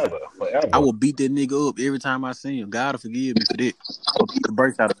forever. Forever. I will beat that nigga up every time I see him. God will forgive me for that. I'll beat the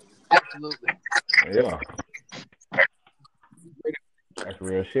brakes out of him. Absolutely. Yeah. That's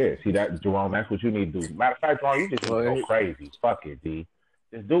real shit. See that, Jerome? That's what you need to do. Matter of fact, Jerome, you just go crazy. Fuck it, D.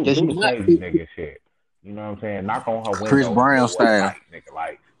 Just do the crazy nigga shit. You know what I'm saying? Knock on her window. Chris Brown style. Like, nigga,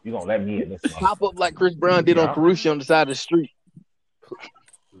 like, you gonna let me in this? Pop up like Chris Brown did on Caruso on the side of the street.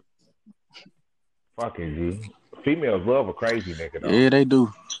 Fuck it, G. Females love a crazy nigga, though. Yeah, they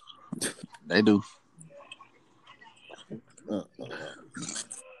do. They do.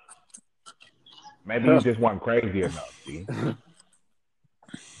 Maybe you just weren't crazy enough, G.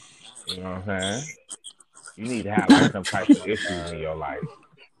 You know what I'm saying? You need to have like some type of issues in your life.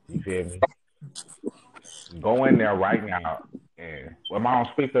 You feel me? Go in there right now. And am I on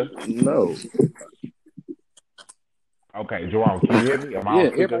speaker? No. Okay, Jerome, can you hear me? Am I on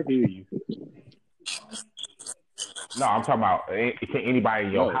speaker? Everybody hear you. No, I'm talking about, can anybody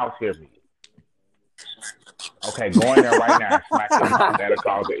in your house hear me? Okay, go in there right now and smack them. That'll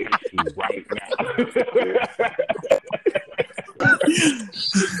cause the issue right now.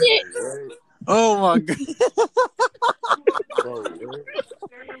 Oh my god.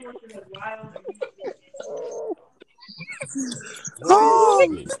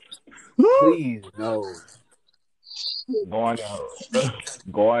 Please, no.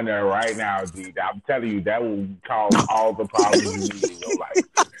 Go in there right now, G. I'm telling you, that will cause all the problems you need in your life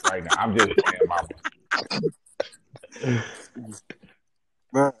right now. I'm just saying, mama.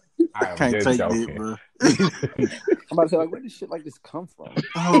 Bro, I can't take it, bro. I'm about to say, like, where does shit like this come from?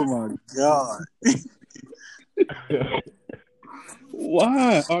 Oh my god.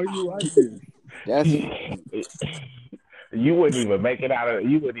 Why are you like this? That's you wouldn't even make it out of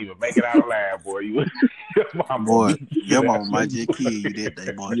lab, boy. You Your mama Boy, beat the your shit mama out might of just kill you that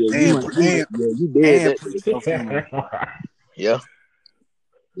day, boy. Yeah, you And might. You dead and that put day. your funeral. Yeah.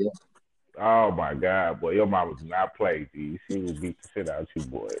 Yeah. Oh my God, boy, your mama do not play, G. She will beat the shit out you,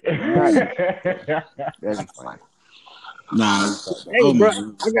 boy. That'd be funny. Nah, Hey, oh bro,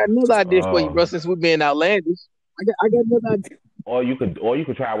 my I got another idea for you, bro. Oh. Since we being outlandish, I got another idea. Or you could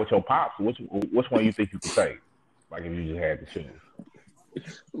try with your pops. Which one you think you could take? Like if you just had to choose.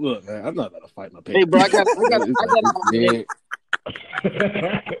 Look, man, I'm not about to fight my Hey, parents. bro, I got It's like an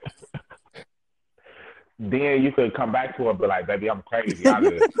idea. Then you could come back to her and be like, baby, I'm crazy. I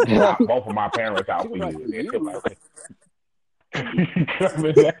just swap both of my parents out for you. And then she'll be like, okay.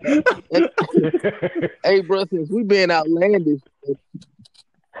 Coming Hey, bro, since we being outlandish,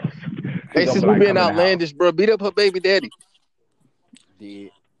 She gonna be like, come in the house. bro, beat up her baby daddy. Did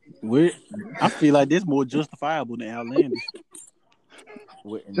I feel like this more justifiable than outlandish.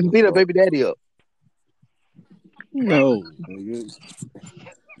 Just beat her baby daddy up. no. You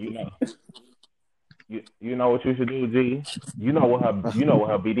know. You know what you should do, G? You know what her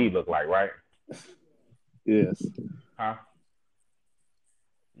BD look like, right? Yes. Huh?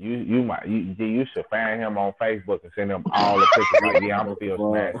 You should find him on Facebook and send him all the pictures. Like, yeah, I'm still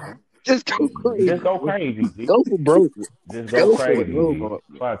smashing. Just go crazy. Just go crazy, G. Go for broke. Just go crazy, G.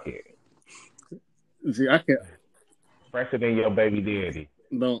 Fuck it. See, I can't. Fresher than your baby daddy.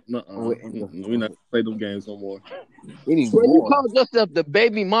 No. We're not play them games no more. Bro, you called yourself the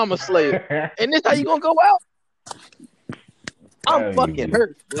baby mama slayer, and this how you gonna go out? I'm fucking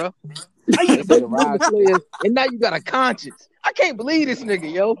hurt, bro. How you the baby mama slayer, and now you got a conscience? I can't believe this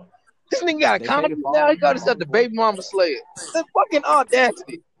nigga, yo. This nigga got a conscience now. He called himself the baby mama slayer. The fucking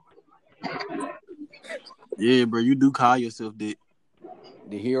audacity. Yeah, bro, you do call yourself that.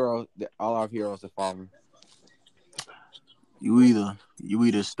 the hero? All our heroes are fallen. You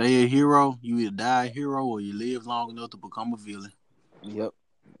either stay a hero, you either die a hero, or you live long enough to become a villain. Yep,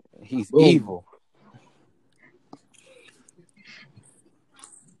 he's evil.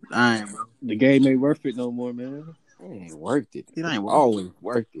 Dang, bro. The game ain't worth it no more, man. It ain't worth it. It ain't worth always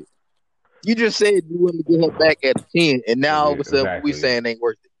worth it. You just said you wanted to get her back at a 10, and now all of a sudden Exactly. we saying ain't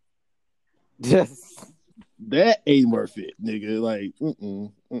worth it. Just that ain't worth it, nigga. Like,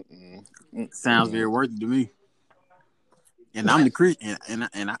 Sounds very worth it to me. And I'm the Christian, and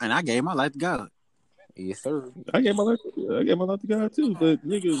I gave my life to God. yes, sir. I gave my life to God too, but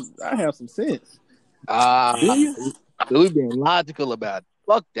nigga, I have some sense. We being logical about it.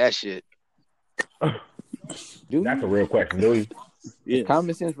 Fuck that shit. That's a real question, do you? Is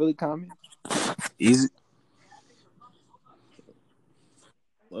common sense really common? Is it?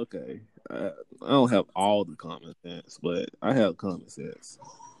 Okay, I don't have all the common sense, but I have common sense.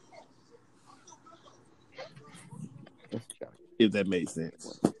 If that makes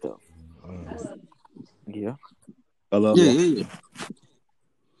sense. Yeah. I love Yeah.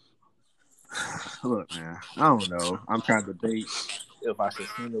 Look, man, I don't know. I'm trying to debate if I should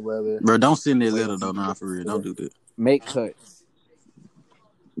send the letter. Bro, don't send that letter though. Nah, for real, don't do that. Make cuts.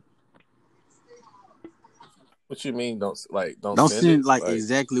 What you mean? Don't send it, like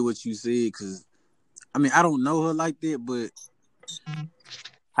exactly what you said, because I mean I don't know her like that, but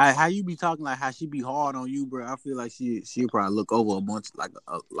how you be talking like how she be hard on you, bro? I feel like she'll probably look over a bunch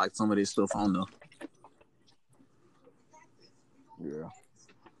like some of this stuff on there. Yeah.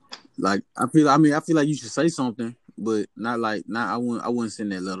 Like I feel like you should say something, but I wouldn't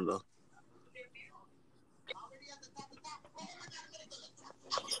send that letter though.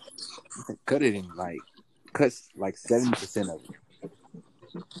 Cut it in cuts 70% of it.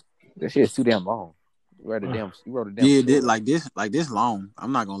 That shit is too damn long. You wrote a damn. Yeah, this long.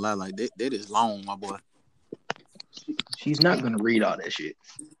 I'm not gonna lie, like that is long, my boy. She's not gonna read all that shit.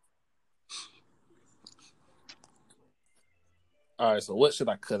 All right, so what should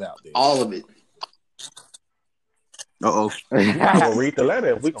I cut out then? All of it. Uh-oh. You're not gonna read the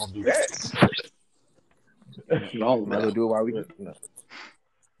letter if we gonna do that. All of it. Do it while we no.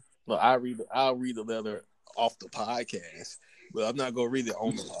 Well, I'll read the letter off the podcast, but I'm not gonna read it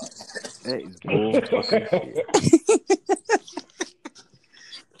on the podcast. That is bull fucking shit.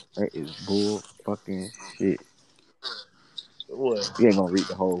 That is bull fucking shit. What? You ain't gonna read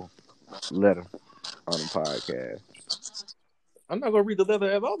the whole letter on the podcast. I'm not gonna read the letter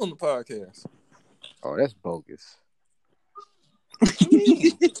at all on the podcast. Oh, that's bogus. What you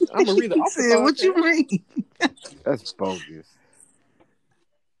mean? I'm gonna read it off the podcast. What you mean? That's bogus.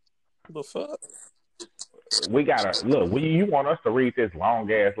 The fuck? We gotta look. You want us to read this long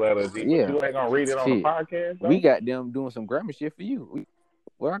ass letter? G, Yeah. But you ain't gonna read it on the podcast. Though? We got them doing some grammar shit for you.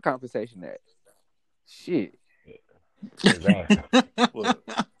 Where our conversation at? Shit. Exactly.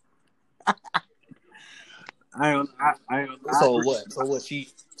 I So agree. what?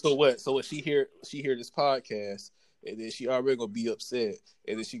 So what? So what? She hear this podcast, and then she already gonna be upset,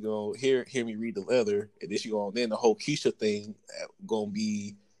 and then she gonna hear me read the letter, and then the whole Keisha thing go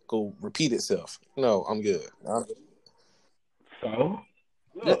repeat itself. No, I'm good. So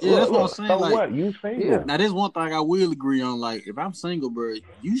Yeah, look, that's look, what I'm look. saying. So Like, what? You single? Yeah. now there's one thing I will agree on. Like, if I'm single, bro,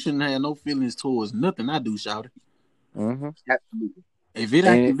 you shouldn't have no feelings towards nothing I do, shawty. Mm-hmm. Absolutely. If it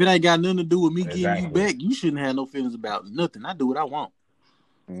ain't got nothing to do with me getting you Exactly. back, you shouldn't have no feelings about nothing. I do what I want.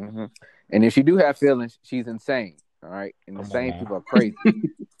 Mm-hmm. And if she do have feelings, she's insane. All right, and Come on insane now. people are crazy.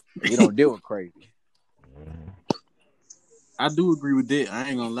 We don't deal with crazy. I do agree with that. I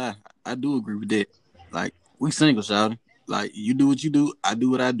ain't gonna lie. I do agree with that. Like, we single, shawty. Like, you do what you do, I do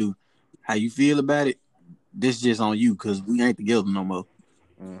what I do. How you feel about it, this just on you, because we ain't together no more.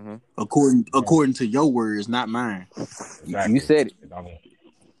 Mm-hmm. According to your words, not mine. Exactly. You said it.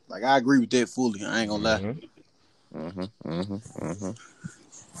 Like, I agree with that fully. I ain't gonna lie. Mm-hmm. Mm-hmm. Mm-hmm.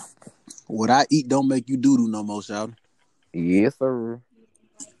 What I eat don't make you doo-doo no more, shawty. Yes, sir.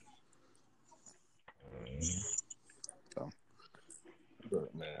 So,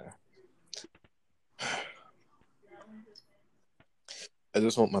 but man, I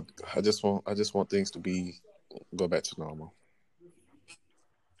just want things to go back to normal.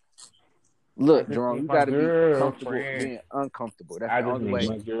 Look, I just Jerome, need you my got to be comfortable girlfriend. being uncomfortable. That's I the just only need way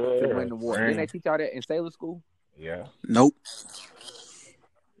my to win the war. Didn't they girlfriend. teach y'all that in sailor school? Yeah. Nope.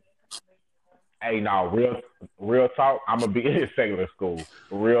 Hey, no, real talk. I'm gonna be in sailor school.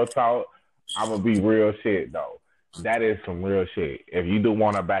 Real talk. I'm gonna be real shit though. That is some real shit. If you do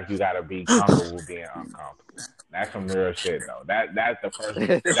want her back, you gotta be comfortable being uncomfortable. That's some real shit though. That's the first.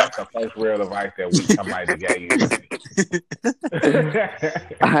 That's the first real advice that somebody gave you today.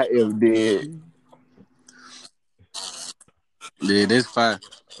 I am dead. Yeah, that's fine.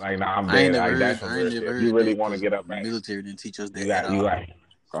 Like, nah, I'm I ain't dead. never Like, that's heard. some I ain't real shit. never If you heard really that want to because get up the back, military didn't teach us you that at got you all. got.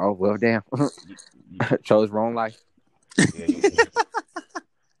 Oh, well, damn. Chose wrong life. Yeah,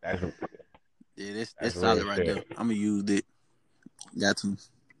 that's Yeah, that's that's real solid right there. shit. I'm gonna use it. Got to.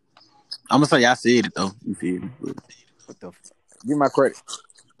 I'm gonna say I said it though. You feel me? But, What the? Give my credit.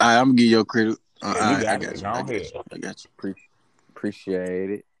 all right, I'm gonna give you your credit. All Yeah, you right, I got got it. you. Go I got ahead. you. I got you. Appreciate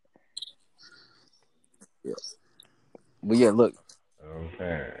it. Yeah. But yeah, look.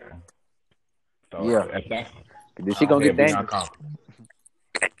 Okay. So Yeah. if that's, Then she go gonna get ahead, be dangerous. uncomfortable.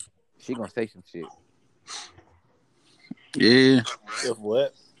 She gonna say some shit. Yeah. If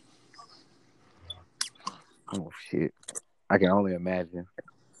what? Oh shit. I can only imagine.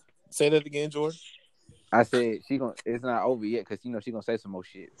 Say that again, George. I said it's not over yet because she gonna say some more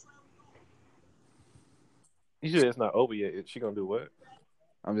shit. You said it's not over yet. She gonna do what?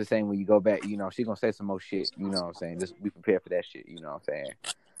 I'm just saying when you go back, she gonna say some more shit. You know what I'm saying? Just be prepared for that shit. You know what I'm saying?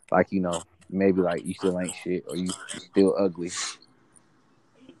 Like, maybe like you still ain't shit or you still ugly.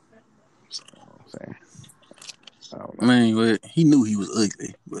 You know what I'm saying? I don't know. Man, but he knew he was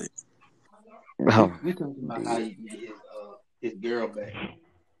ugly, but Oh, We talking about how you get his girl back.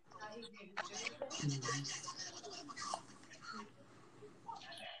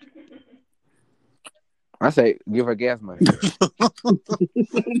 I say give her gas money.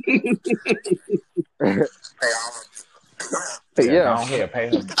 Yeah, go Yeah. ahead,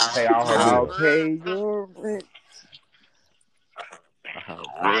 pay all her I'll bills. pay your rent. I'll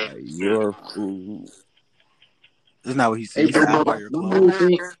buy your food. that's not what he said. Hey, He said, bro, "I buy your my clothes."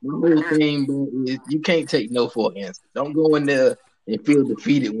 whole thing, bro, is you can't take no for an answer. Don't go in there and feel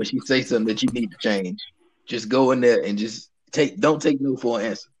defeated when she say something that you need to change. Just go in there and just don't take no for an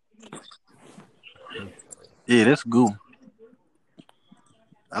answer. Yeah, that's good.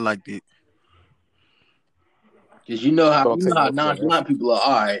 I like that. Cause you know Don't take how no for an answer. nonchalant people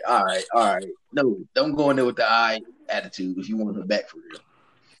are. All right. No, don't go in there with the attitude if you want her back for real.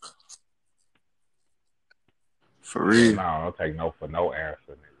 For Yeah, real. no, don't take no for no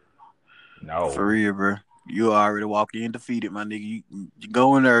answer. No. For real, bro. You already walking in defeated, my nigga. You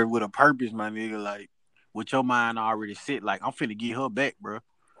go in there with a purpose, my nigga. Like, with your mind already set. Like, I'm finna get her back, bro.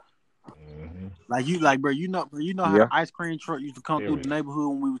 Mm-hmm. Bro. You know how Yeah. the ice cream truck used to come through the Period. neighborhood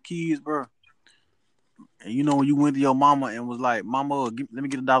when we were kids, bro. And when you went to your mama and was like, "Mama, let me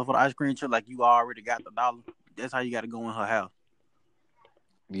get $1 for the ice cream truck," like you already got the dollar. That's how you got to go in her house.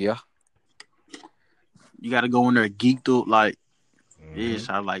 Yeah. You got to go in there geeked up, like, yeah, Mm-hmm.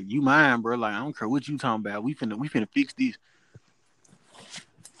 so like you mine, bro. Like I don't care what you talking about. We finna fix this.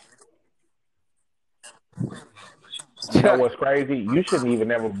 You know what's crazy? You shouldn't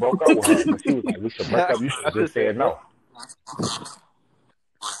even ever broke up with her. When she was like, we should break up, you should I have just just said said what?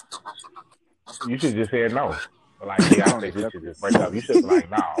 no. You should just said no. Like, yeah, I think we should just break up. You should be like,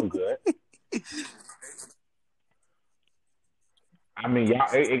 nah, I'm good. I mean, y'all,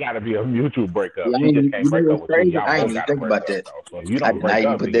 it got to be a mutual breakup. Yeah, She just can't you know break up what's with you. crazy? Y'all I ain't both even got to think break about up that. though. So if you I don't did not break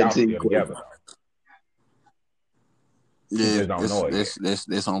even up, put then that y'all into the still equation. together though. She Yeah, just don't know it yet.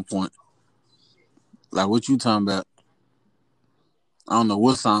 that's on point. Like what you talking about? I don't know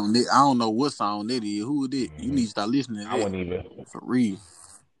what song that. I don't know what song that is. Who it is? You need to start listening to I that wouldn't even. for real.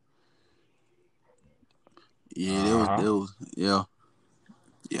 Yeah, Uh huh.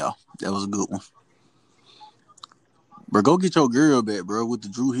 yeah, that was a good one. Bro, go get your girl back, bro, with the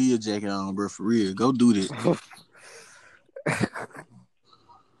Drew Hill jacket on, bro, for real. Go do that.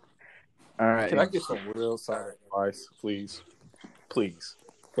 All right. Can I get some real solid advice, please? Please,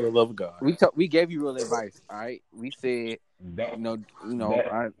 for the love of God. We gave you real advice. All right. We said, That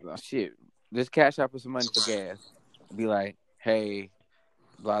I shit. Just cash out for some money for gas. Be like, hey,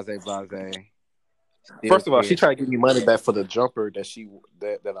 blase, blase. Still First of all, she care. tried to give me money back for the jumper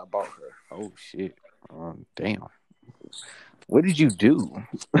that I bought her. Oh shit. Damn. What did you do?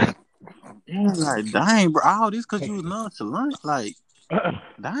 Yeah, like, dang, bro, all this because you was nonchalant. Like,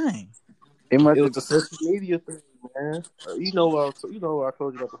 dang. It It must was have. the social media thing, man. You know I told you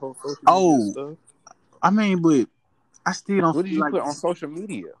about the whole social media Oh, stuff. I mean, but I still don't What did feel you like put on social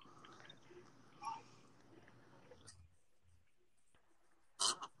media?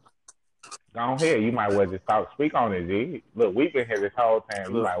 Go ahead. You might well just speak on it, G. Look, we've been here this whole time.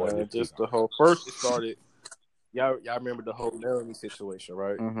 You Look, might well man, just speak just on the whole first it started. Y'all remember the whole Melanie situation,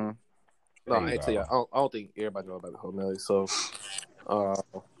 right? Mm-hmm. it. No, There I you ain't tell you. go. I don't think everybody know about the whole Melanie. So, uh,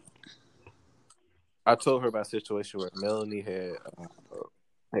 I told her about a situation where Melanie had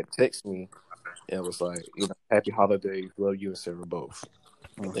texted me and was like, happy holidays, love you and Sarah both.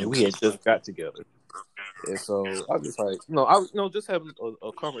 And we had just got together. And so I was just like, I was, just having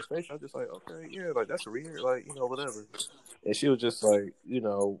a conversation. I was just like, okay, yeah, like that's weird, like, whatever. And she was just like,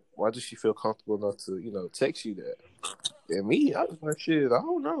 why does she feel comfortable enough to, text you that? And me, I was like, shit, I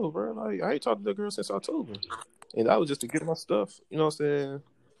don't know, bro. Like, I ain't talked to the girl since October. And that was just to get my stuff, what I'm saying,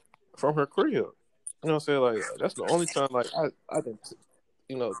 from her crib. You know what I'm saying? Like, that's the only time, like, I didn't,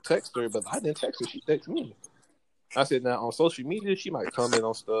 text her, but I didn't text her. She texted me. I said, now, on social media, she might comment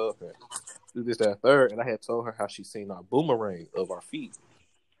on stuff and do this, that, third. And I had told her how she seen our boomerang of our feet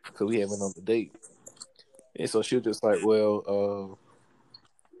because we had went on the date. And so she was just like, well,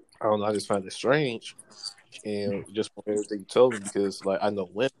 I don't know. I just find it strange. And just from everything you told me, because, like, I know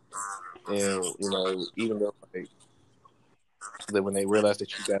women. And, even though, like, that when they realize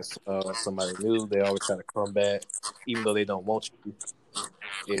that you got somebody new, they always try to come back, even though they don't want you.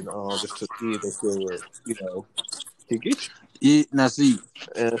 And just to see if they still, can get you. it. Now, see,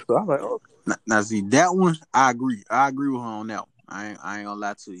 And so I'm like, oh. now, see, that one, I agree. I agree with her on that one. I ain't gonna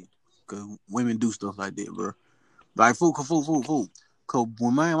lie to you. Because women do stuff like that, bro. Like, fool. Because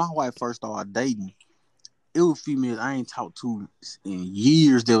when my wife first started dating, it was females I ain't talked to in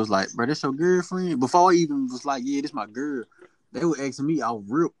years that was like, bro, that's your girlfriend? Before I even was like, yeah, this my girl, they were asking me out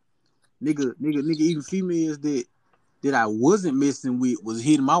rip. Nigga, even females that I wasn't messing with was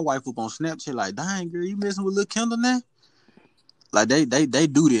hitting my wife up on Snapchat like, dang, girl, you messing with Lil Kendall now? Like, they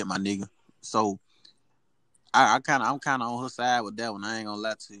do that, my nigga. So, I'm kind of on her side with that one. I ain't gonna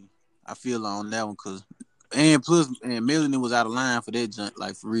lie to you. I feel on that one because, and plus, and Melanie was out of line for that junk,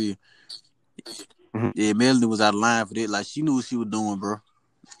 like, for real. Yeah, Melanie was out of line for that. Like, she knew what she was doing, bro.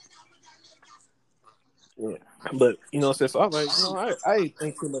 Yeah. But, so I'm like, I ain't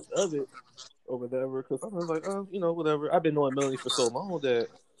think too much of it or whatever, because I was like, whatever. I've been knowing Melanie for so long that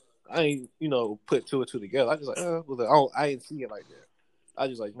I ain't, put two and two together. I just like, I ain't see it like that. I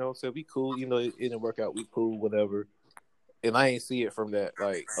just like, we cool, it didn't work out, we cool, whatever. And I ain't see it from that,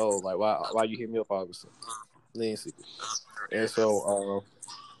 like, oh, like, why you hit me up all of a sudden? I ain't see it. And so,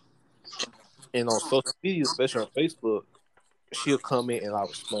 and on social media, especially on Facebook, she'll comment and I'll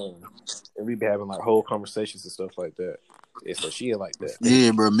respond. And we be having like whole conversations and stuff like that. And so she ain't like that.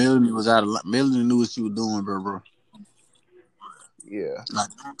 Yeah, bro. Melanie was out of line. Melanie knew what she was doing, bro. Yeah. Like,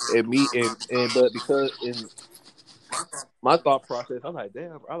 And me but because in my thought process, I'm like,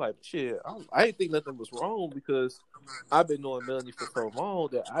 damn, I like shit. I didn't think nothing was wrong because I've been knowing Melanie for so long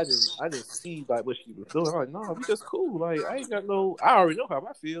that I didn't see like what she was doing. I'm like, no, we just cool. Like I ain't got no. I already know how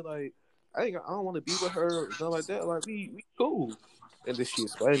I feel. Like I don't want to be with her or nothing like that. Like we cool. And then she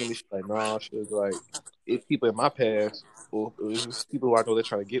explained to me, she's like, nah, she was like, if people in my past or if it's people who I know they're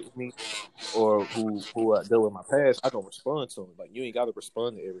trying to get with me or who I dealt with in my past, I don't respond to them. Like you ain't got to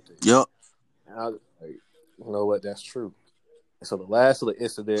respond to everything. yep. And I was like, you know what? That's true. And so the last little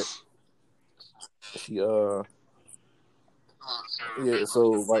incident, she yeah,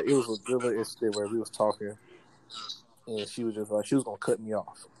 so like it was a little incident where we was talking, and she was just like she was gonna cut me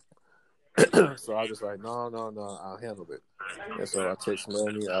off, So I was just like, no, I'll handle it. And so I text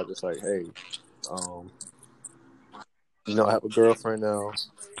Melanie. I was just like, hey, I have a girlfriend now,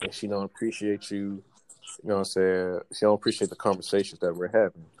 and she don't appreciate you. You know what I'm saying? She don't appreciate the conversations that we're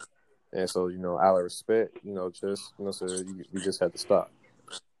having. And so, out of respect, just, so we just had to stop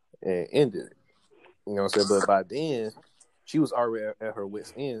and end it. You know what I'm saying? But by then, she was already at her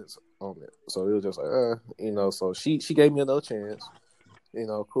wit's ends on it. So it was just like, so she gave me another chance.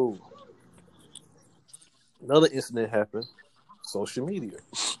 Cool. Another incident happened. Social media.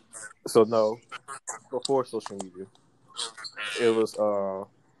 So no, before social media, it was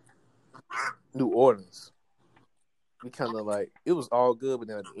New Orleans. We kind of like, it was all good, but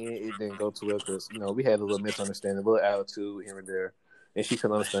then at the end it didn't go too well because we had a little misunderstanding, a little attitude here and there, and she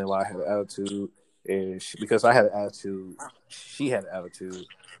couldn't understand why I had an attitude, and because I had an attitude, she had an attitude,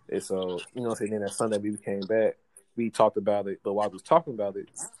 and so then that Sunday we came back, we talked about it, but while we was talking about it,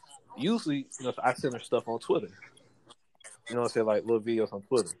 usually I send her stuff on Twitter, like little videos on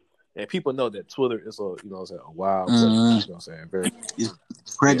Twitter, and people know that Twitter is a a wild place, very it's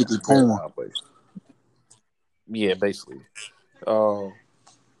practically very porn. wild place. Yeah, basically. And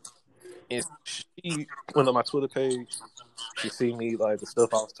she went on my Twitter page. She see me like the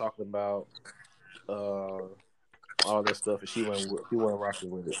stuff I was talking about, all that stuff, and she wasn't rocking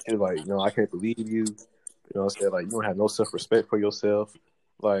with it. She was like, I can't believe you. What I'm saying? Like, you don't have no self-respect for yourself.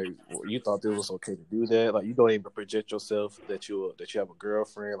 Like, you thought it was okay to do that. Like, you don't even project yourself that you have a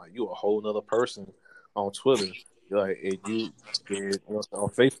girlfriend. Like, you a whole nother person on Twitter. Like, on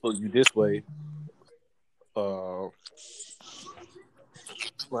Facebook you this way. Well,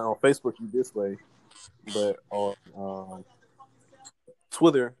 on Facebook you this way, but on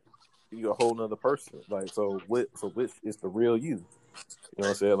Twitter you a whole nother person. Like, so which is the real you? You know what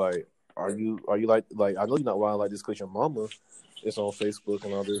I'm saying? Like, are you like I know you're not wild like this because your mama is on Facebook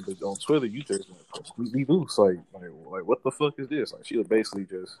and all this, but on Twitter you just like completely loose. Like what the fuck is this? Like, she was basically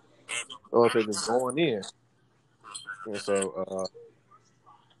just, just going in. And so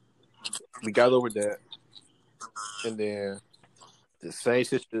we got over that, and then the same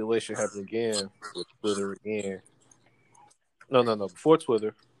situation happened again with Twitter again. No. Before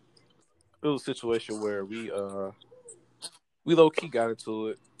Twitter, it was a situation where we low key got into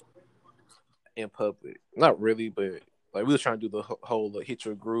it in public. Not really, but like we were trying to do the whole hit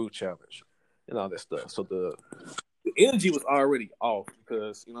your groove challenge and all that stuff. So the energy was already off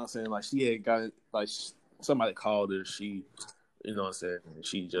because like she had got like somebody called her. She,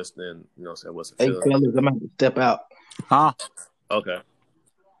 she just then wasn't Hey, feeling. fellas, I'm about to step out. Huh? Okay.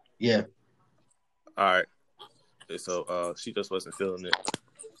 Yeah. All right. And so she just wasn't feeling it,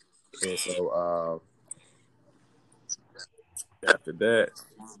 and so after that,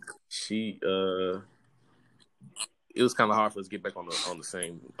 she it was kind of hard for us to get back on the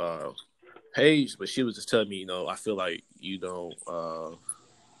same page, but she was just telling me, I feel like you don't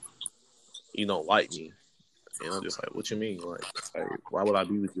like me, and I'm just like, what you mean? Like why would I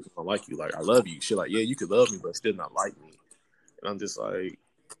be with you if I don't like you? Like, I love you. She's like, yeah, you could love me, but still not like me, and I'm just like,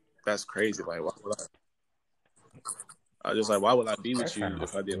 that's crazy. Like, why would I just like, why would I be with you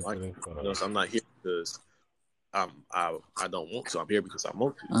if I didn't like you? So I'm not here because I don't want to. I'm here because I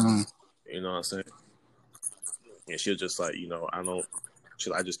want to. You know what I'm saying? And she was just like, I don't.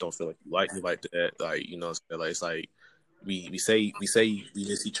 I just don't feel like you like me like that. Like, like it's like we say we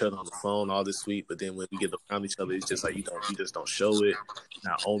miss each other on the phone all this week, but then when we get around each other, it's just like you just don't show it.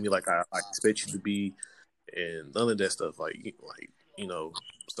 Not own me like I expect you to be, and none of that stuff.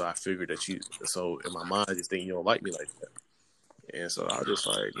 So I figured that you. So in my mind, I just think you don't like me like that. And so I was just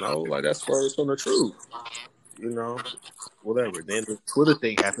like, no, like that's far from the truth. Whatever. Then the Twitter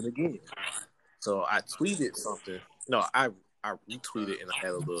thing happened again. So I tweeted something. No, I retweeted and I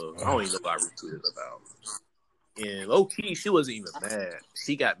had a little. I don't even know what I retweeted about. And low key, she wasn't even mad.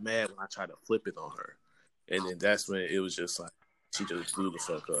 She got mad when I tried to flip it on her, and then that's when it was just like she just blew the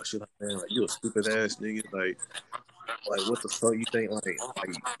fuck up. She like, man, like, you a stupid ass nigga. Like what the fuck you think? Like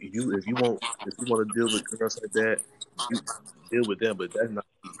if you want to deal with girls like that, you deal with them, but that's not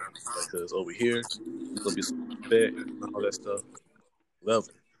me. Because over here, it's gonna be some respect and all that stuff. Love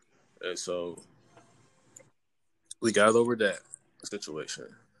it. And so we got over that situation.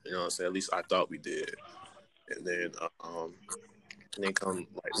 You know what I'm saying? At least I thought we did. And then come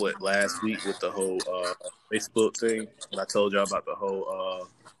like last week with the whole Facebook thing. And I told y'all about the whole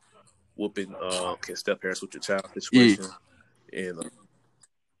whooping can step parents with your child situation. Yeah. And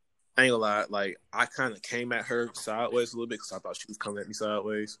I ain't gonna lie, like I kind of came at her sideways a little bit because I thought she was coming at me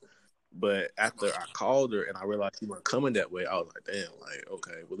sideways. But after I called her and I realized she wasn't coming that way, I was like, damn, like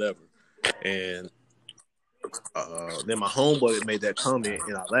okay, whatever. And then my homeboy made that comment,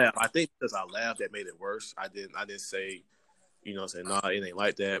 and I laughed. I think because I laughed, that made it worse. I didn't say, you know, say, nah, it ain't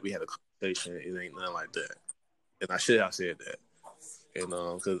like that. We had a conversation. It ain't nothing like that. And I should have said that. And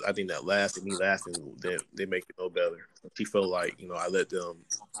because I think that me laughing, they make it no better. She felt like, you know, I let them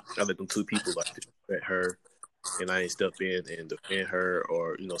two people like disrespect her, and I ain't step in and defend her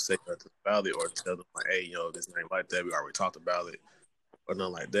or, you know, say nothing about it or tell them like, hey, you know, this ain't like that. We already talked about it or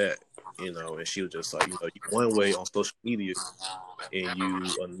nothing like that. You know, and she was just like, you know, you one way on social media and you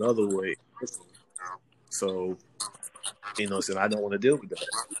another way. So, you know, saying I don't want to deal with that.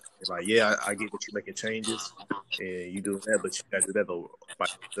 And like, yeah, I get that you're making changes and you doing that, but you got to do that by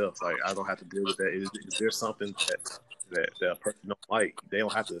yourself. Like, I don't have to deal with that. Is there something that a person don't like? They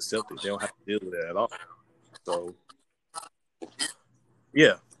don't have to accept it. They don't have to deal with it at all. So,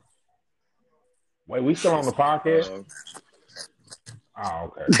 yeah. Wait, we still on the podcast?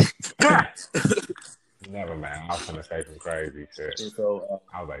 Oh, okay. Never mind. I was gonna say some crazy shit. And so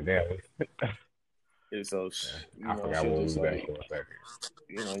I was like, damn. And so I forgot what we was back for a second.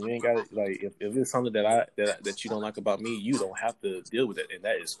 You know, you ain't got to like if it's something that you don't like about me, you don't have to deal with it, and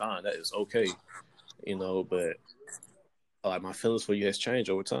that is fine. That is okay. You know, but like my feelings for you has changed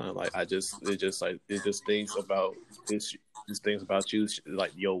over time. Like it's just things about this things about you,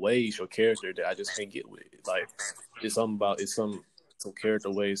 like your ways, your character that I just can't get with. Like it's something about some character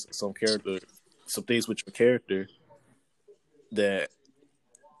ways, some things with your character that,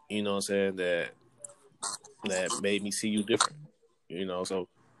 you know what I'm saying, that made me see you different. You know, so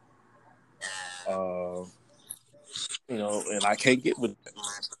you know, and I can't get with that.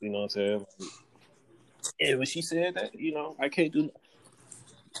 You know what I'm saying? And when she said that, you know, I can't do.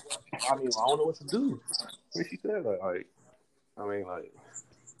 I mean, I don't know what to do. When she said that, like, I mean, like,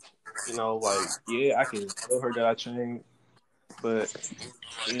 you know, like, yeah, I can tell her that I changed, but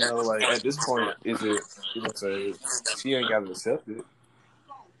you know, like at this point, is it? You know, what I'm saying, she ain't got to accept it.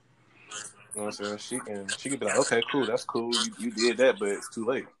 You know what I'm saying? She can be like, okay, cool, that's cool. You did that, but it's too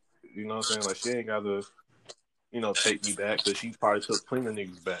late. You know what I'm saying? Like, she ain't got to, you know, take me back because she probably took plenty of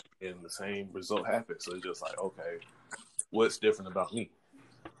niggas back and the same result happened. So it's just like, okay, what's different about me?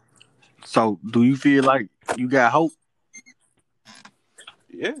 So do you feel like you got hope?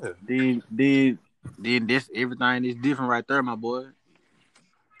 Yeah. Then this everything is different right there, my boy.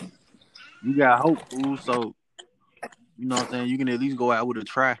 You got hope, fool. So you know what I'm saying, you can at least go out with a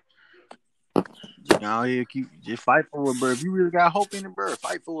try. You know, here just fight for it, bro. If you really got hope in it, bro,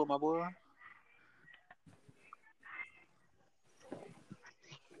 fight for it, my boy.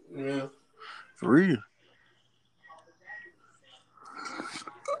 Yeah. For real.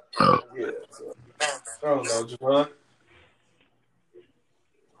 Yeah. So, I don't know, Javon.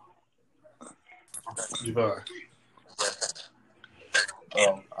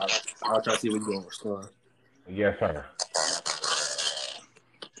 I'll try to see what you're going to respond. Yes, sir.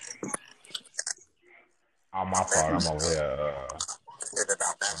 Oh, my fault. I'm over here on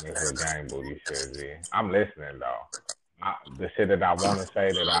this little gang booty shit, G. I'm listening, though. The shit that I want to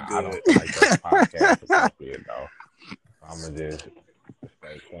say that I don't feel like that's podcast appropriate, though. So I'm going to just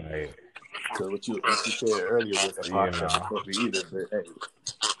stay quiet. Because what you said earlier was a podcast appropriate either, but hey,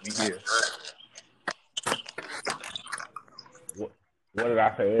 we here. What did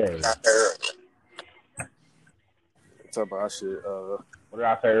I say earlier? Talk about I should. What did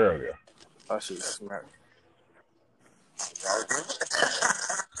I say earlier? I should smack.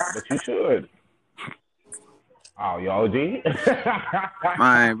 But you should. Oh, you OG?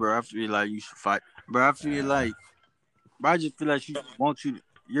 Man, bro, I feel like you should fight. Bro, I feel like, bro, I just feel like she wants you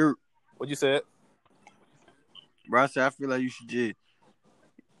to, What you said? Bro, I said I feel like you should just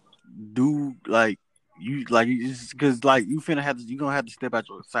do like you like because like you gonna have to step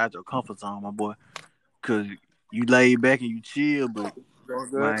outside your comfort zone, my boy. Cause you lay back and you chill, but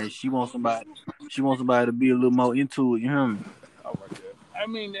man, she wants somebody to be a little more into it. You hear me? Oh my God. I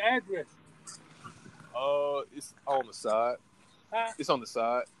mean the address. It's on the side. Huh? It's on the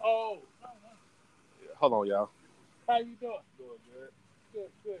side. Oh. Yeah, hold on, y'all. How you doing? Doing good.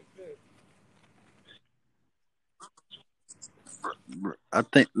 Good. I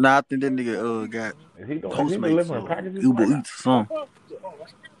think that nigga got Is he Postmates delivering or packages? Uber Eats or something.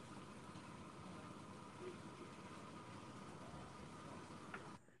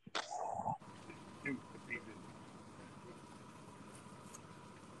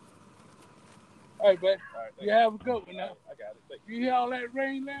 All right, bud. All right, you have a good one now. I got it. You hear all that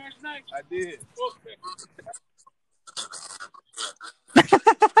rain last night? I did. Okay.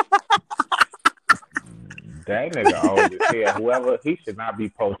 That nigga old as hell. Whoever, he should not be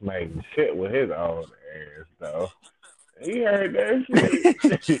Postmating shit with his old ass, though. You heard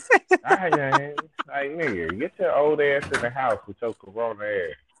that shit? I ain't like nigga, get your old ass in the house with your corona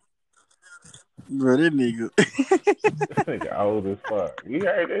ass. Bro, that nigga. This nigga old as fuck. You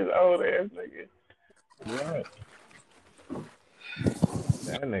heard this old ass nigga? What?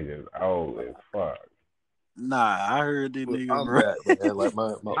 That nigga's old as fuck. Nah, I heard that Look, nigga, I'm bro. back, man. Like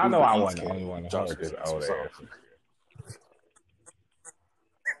my I know Uber I Eats wasn't the only one that dropped heard this some old ass songs. nigga.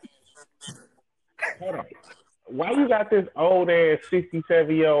 Hold on. Why you got this old ass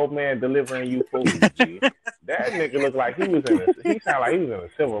 67-year-old man delivering you food, G? That nigga look like he sound like he was in a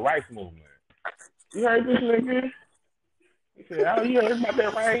civil rights movement. You heard this nigga? He said, "Oh, you heard about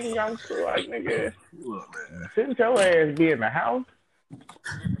that rain, youngster? Like, nigga, Look, man. shouldn't your ass be in the house?" I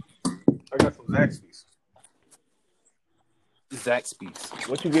got some Zaxby's. Zaxby's.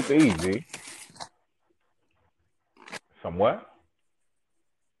 What you get to eat, G? Some what?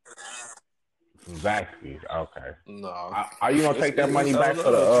 Some Zaxby's. Okay. No. Are you gonna take that money back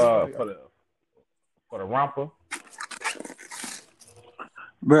for the romper?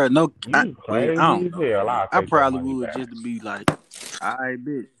 Bro, no, You crazy I don't as know. hell. I'll I take that probably money would back. just to be like, I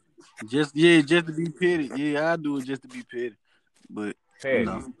bet. Just to be petty. Yeah, I do it just to be petty. But Petty. you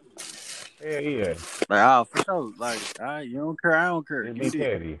know, Yeah. like, for sure. Like, you don't care, I don't care. Just Give be me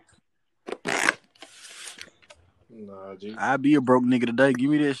petty. Nah, G. I be a broke nigga today.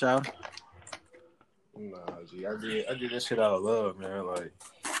 Give me that, shout. Nah, G. I did that shit out of love, man. Like,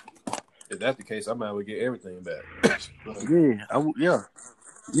 if that's the case, I might as well get everything back.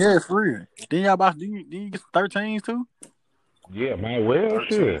 Yeah, for real. Then y'all about then you get 13s too? Yeah, man. Well, 13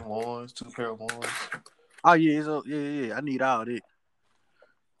 shit. ones, 2 pair of ones. Oh yeah, yeah. I need all that.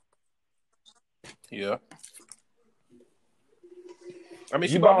 Yeah. I mean,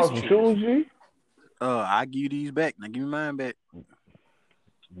 she You bought me bought some some shoes. shoes, G? I give you these back. Now give me mine back.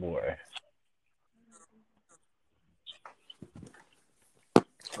 Boy.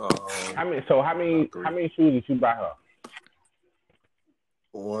 How many shoes did you buy her?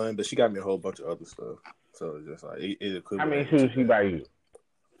 One, but she got me a whole bunch of other stuff. So it's just like it could. How many shoes she buy you?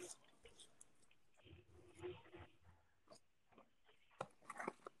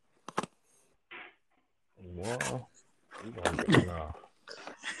 Well, you gonna get enough.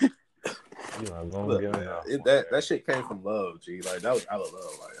 You gonna get enough. That shit came from love, G. Like that was out of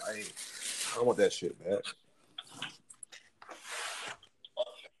love. Like I don't want that shit back.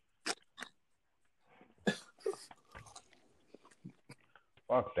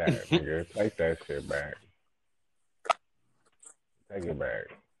 Fuck that, nigga. Take that shit back. Take it back.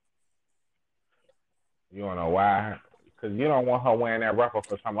 You don't know why? Because you don't want her wearing that ruffle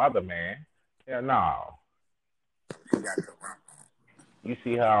for some other man. Yeah, no. You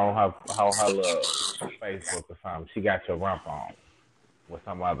see her on her little Facebook or something. She got your rump on with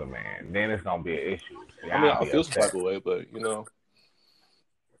some other man. Then it's gonna be an issue. See, I mean, I feel some type of way, but you know.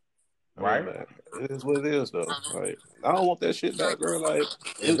 Right? Man, it is what it is, though. Like, I don't want that shit back, bro. Like,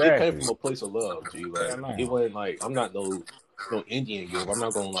 exactly. It came from a place of love, G. Like, it wasn't like I'm not no Indian giver. I'm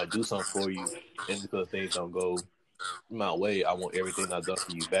not gonna like do something for you, and because things don't go my way, I want everything I've done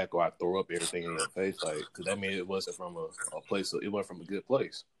for you back, or I throw up everything in your face. Like, because that mean it wasn't from a place. It went from a good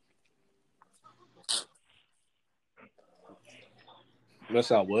place. That's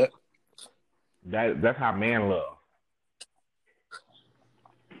how what? That's how men love.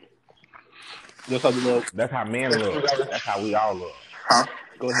 That's how we love. That's how men love. That's how we all love. Huh?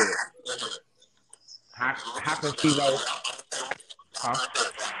 Go ahead. How can she know? Huh?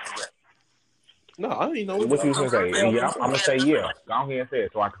 No, I didn't know what you gonna say. Yeah, I'm gonna say yeah. Go ahead and say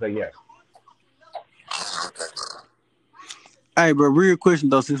it so I can say yes. Hey, bro, real question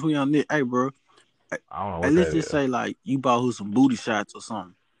though, since we on it. Hey, bro. I don't know what let's just say like you bought her some booty shots or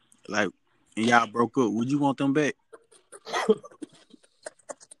something, like, and y'all broke up. Would you want them back?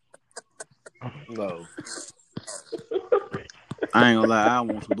 No. I ain't gonna lie, I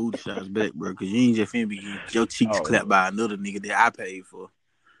want some booty shots back, bro, because you ain't just finna be getting your cheeks clapped by another nigga that I paid for.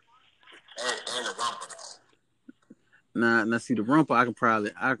 Now see the rumper, I could probably,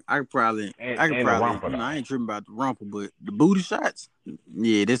 you know, I ain't tripping about the rumper, but the booty shots,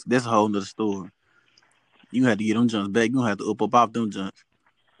 yeah, that's a whole nother story. You have to get them junks back. You gonna have to up off them junks.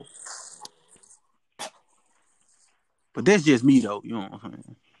 But that's just me though, you know what I'm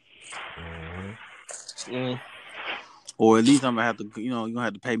saying? Mm-hmm. Or at least I'm gonna have to, you know, you're gonna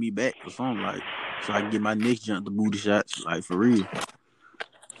have to pay me back or something, like, so I can get my next junk the booty shots, like, for real.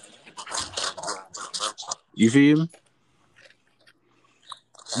 You feel me?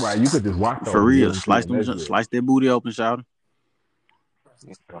 Right, you could just watch those. For real, slice that booty open, shout.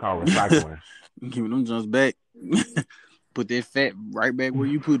 Call recycling. Give them junks back. Put that fat right back where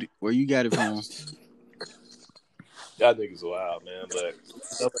you put it, where you got it from. Y'all niggas wild, man. But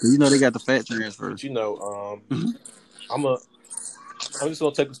You know they got the fat transfer. But you know, I'm just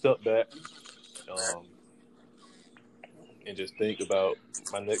gonna take a step back, and just think about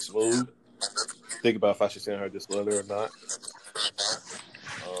my next move. Think about if I should send her this letter or not.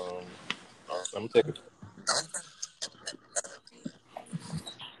 I'm gonna take it.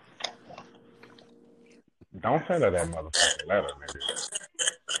 Don't send her that motherfucking letter, nigga.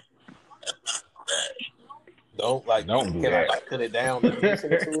 Don't do Can that. I put it down and then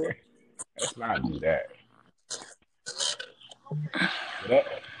send it to her? Let's not do that.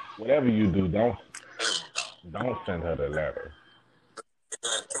 Whatever you do, don't send her the letter.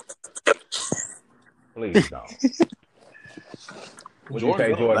 Please don't. What you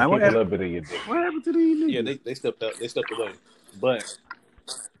say, Jordan? Keep a little bit of your dick. What happened to these niggas? Yeah, they stepped up. They stepped away. But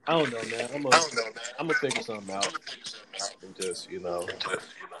I don't know, man. I'm gonna figure something out and just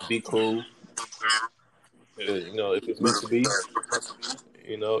be cool. If it's meant to be,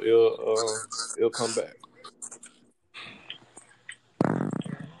 it'll come back.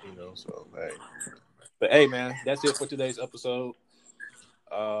 So hey. But hey, man, that's it for today's episode.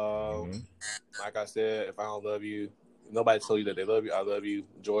 Like I said, if I don't love you, nobody told you that they love you. I love you.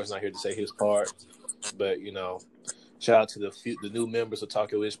 George's not here to say his part, but shout out to the new members of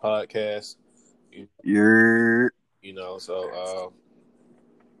Talk Your Ish podcast. So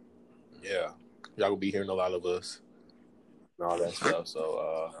yeah, y'all will be hearing a lot of us and all that stuff.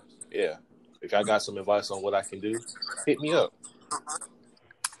 So yeah, if y'all got some advice on what I can do, hit me up.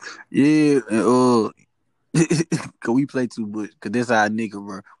 Yeah, cause we play too much, cause that's our nigga,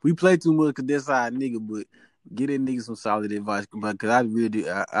 bro. We play too much, cause that's our nigga. But get that nigga some solid advice, cause I really do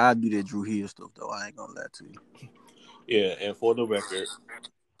that Drew Hill stuff though. I ain't gonna lie to you. Yeah, and for the record,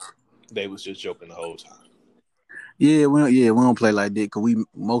 they was just joking the whole time. Yeah, we don't play like that, cause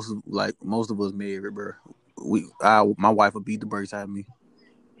most of us married, bro. My wife will beat the brakes out of me.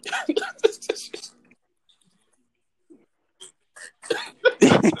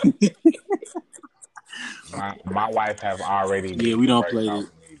 My wife have already. Yeah, we don't play it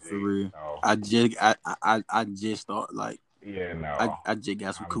for real. So. I just thought like. Yeah, no. I just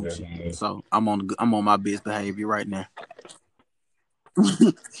got some coochie, so I'm on my best behavior right now.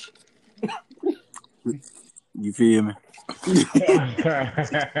 You feel me? But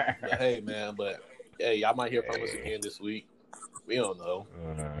hey, man. Hey, y'all might hear from us again this week. We don't know.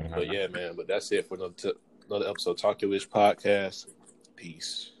 But yeah, man. But that's it for another episode of Talk Your Ish podcast.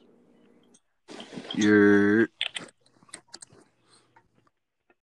 Peace. You're.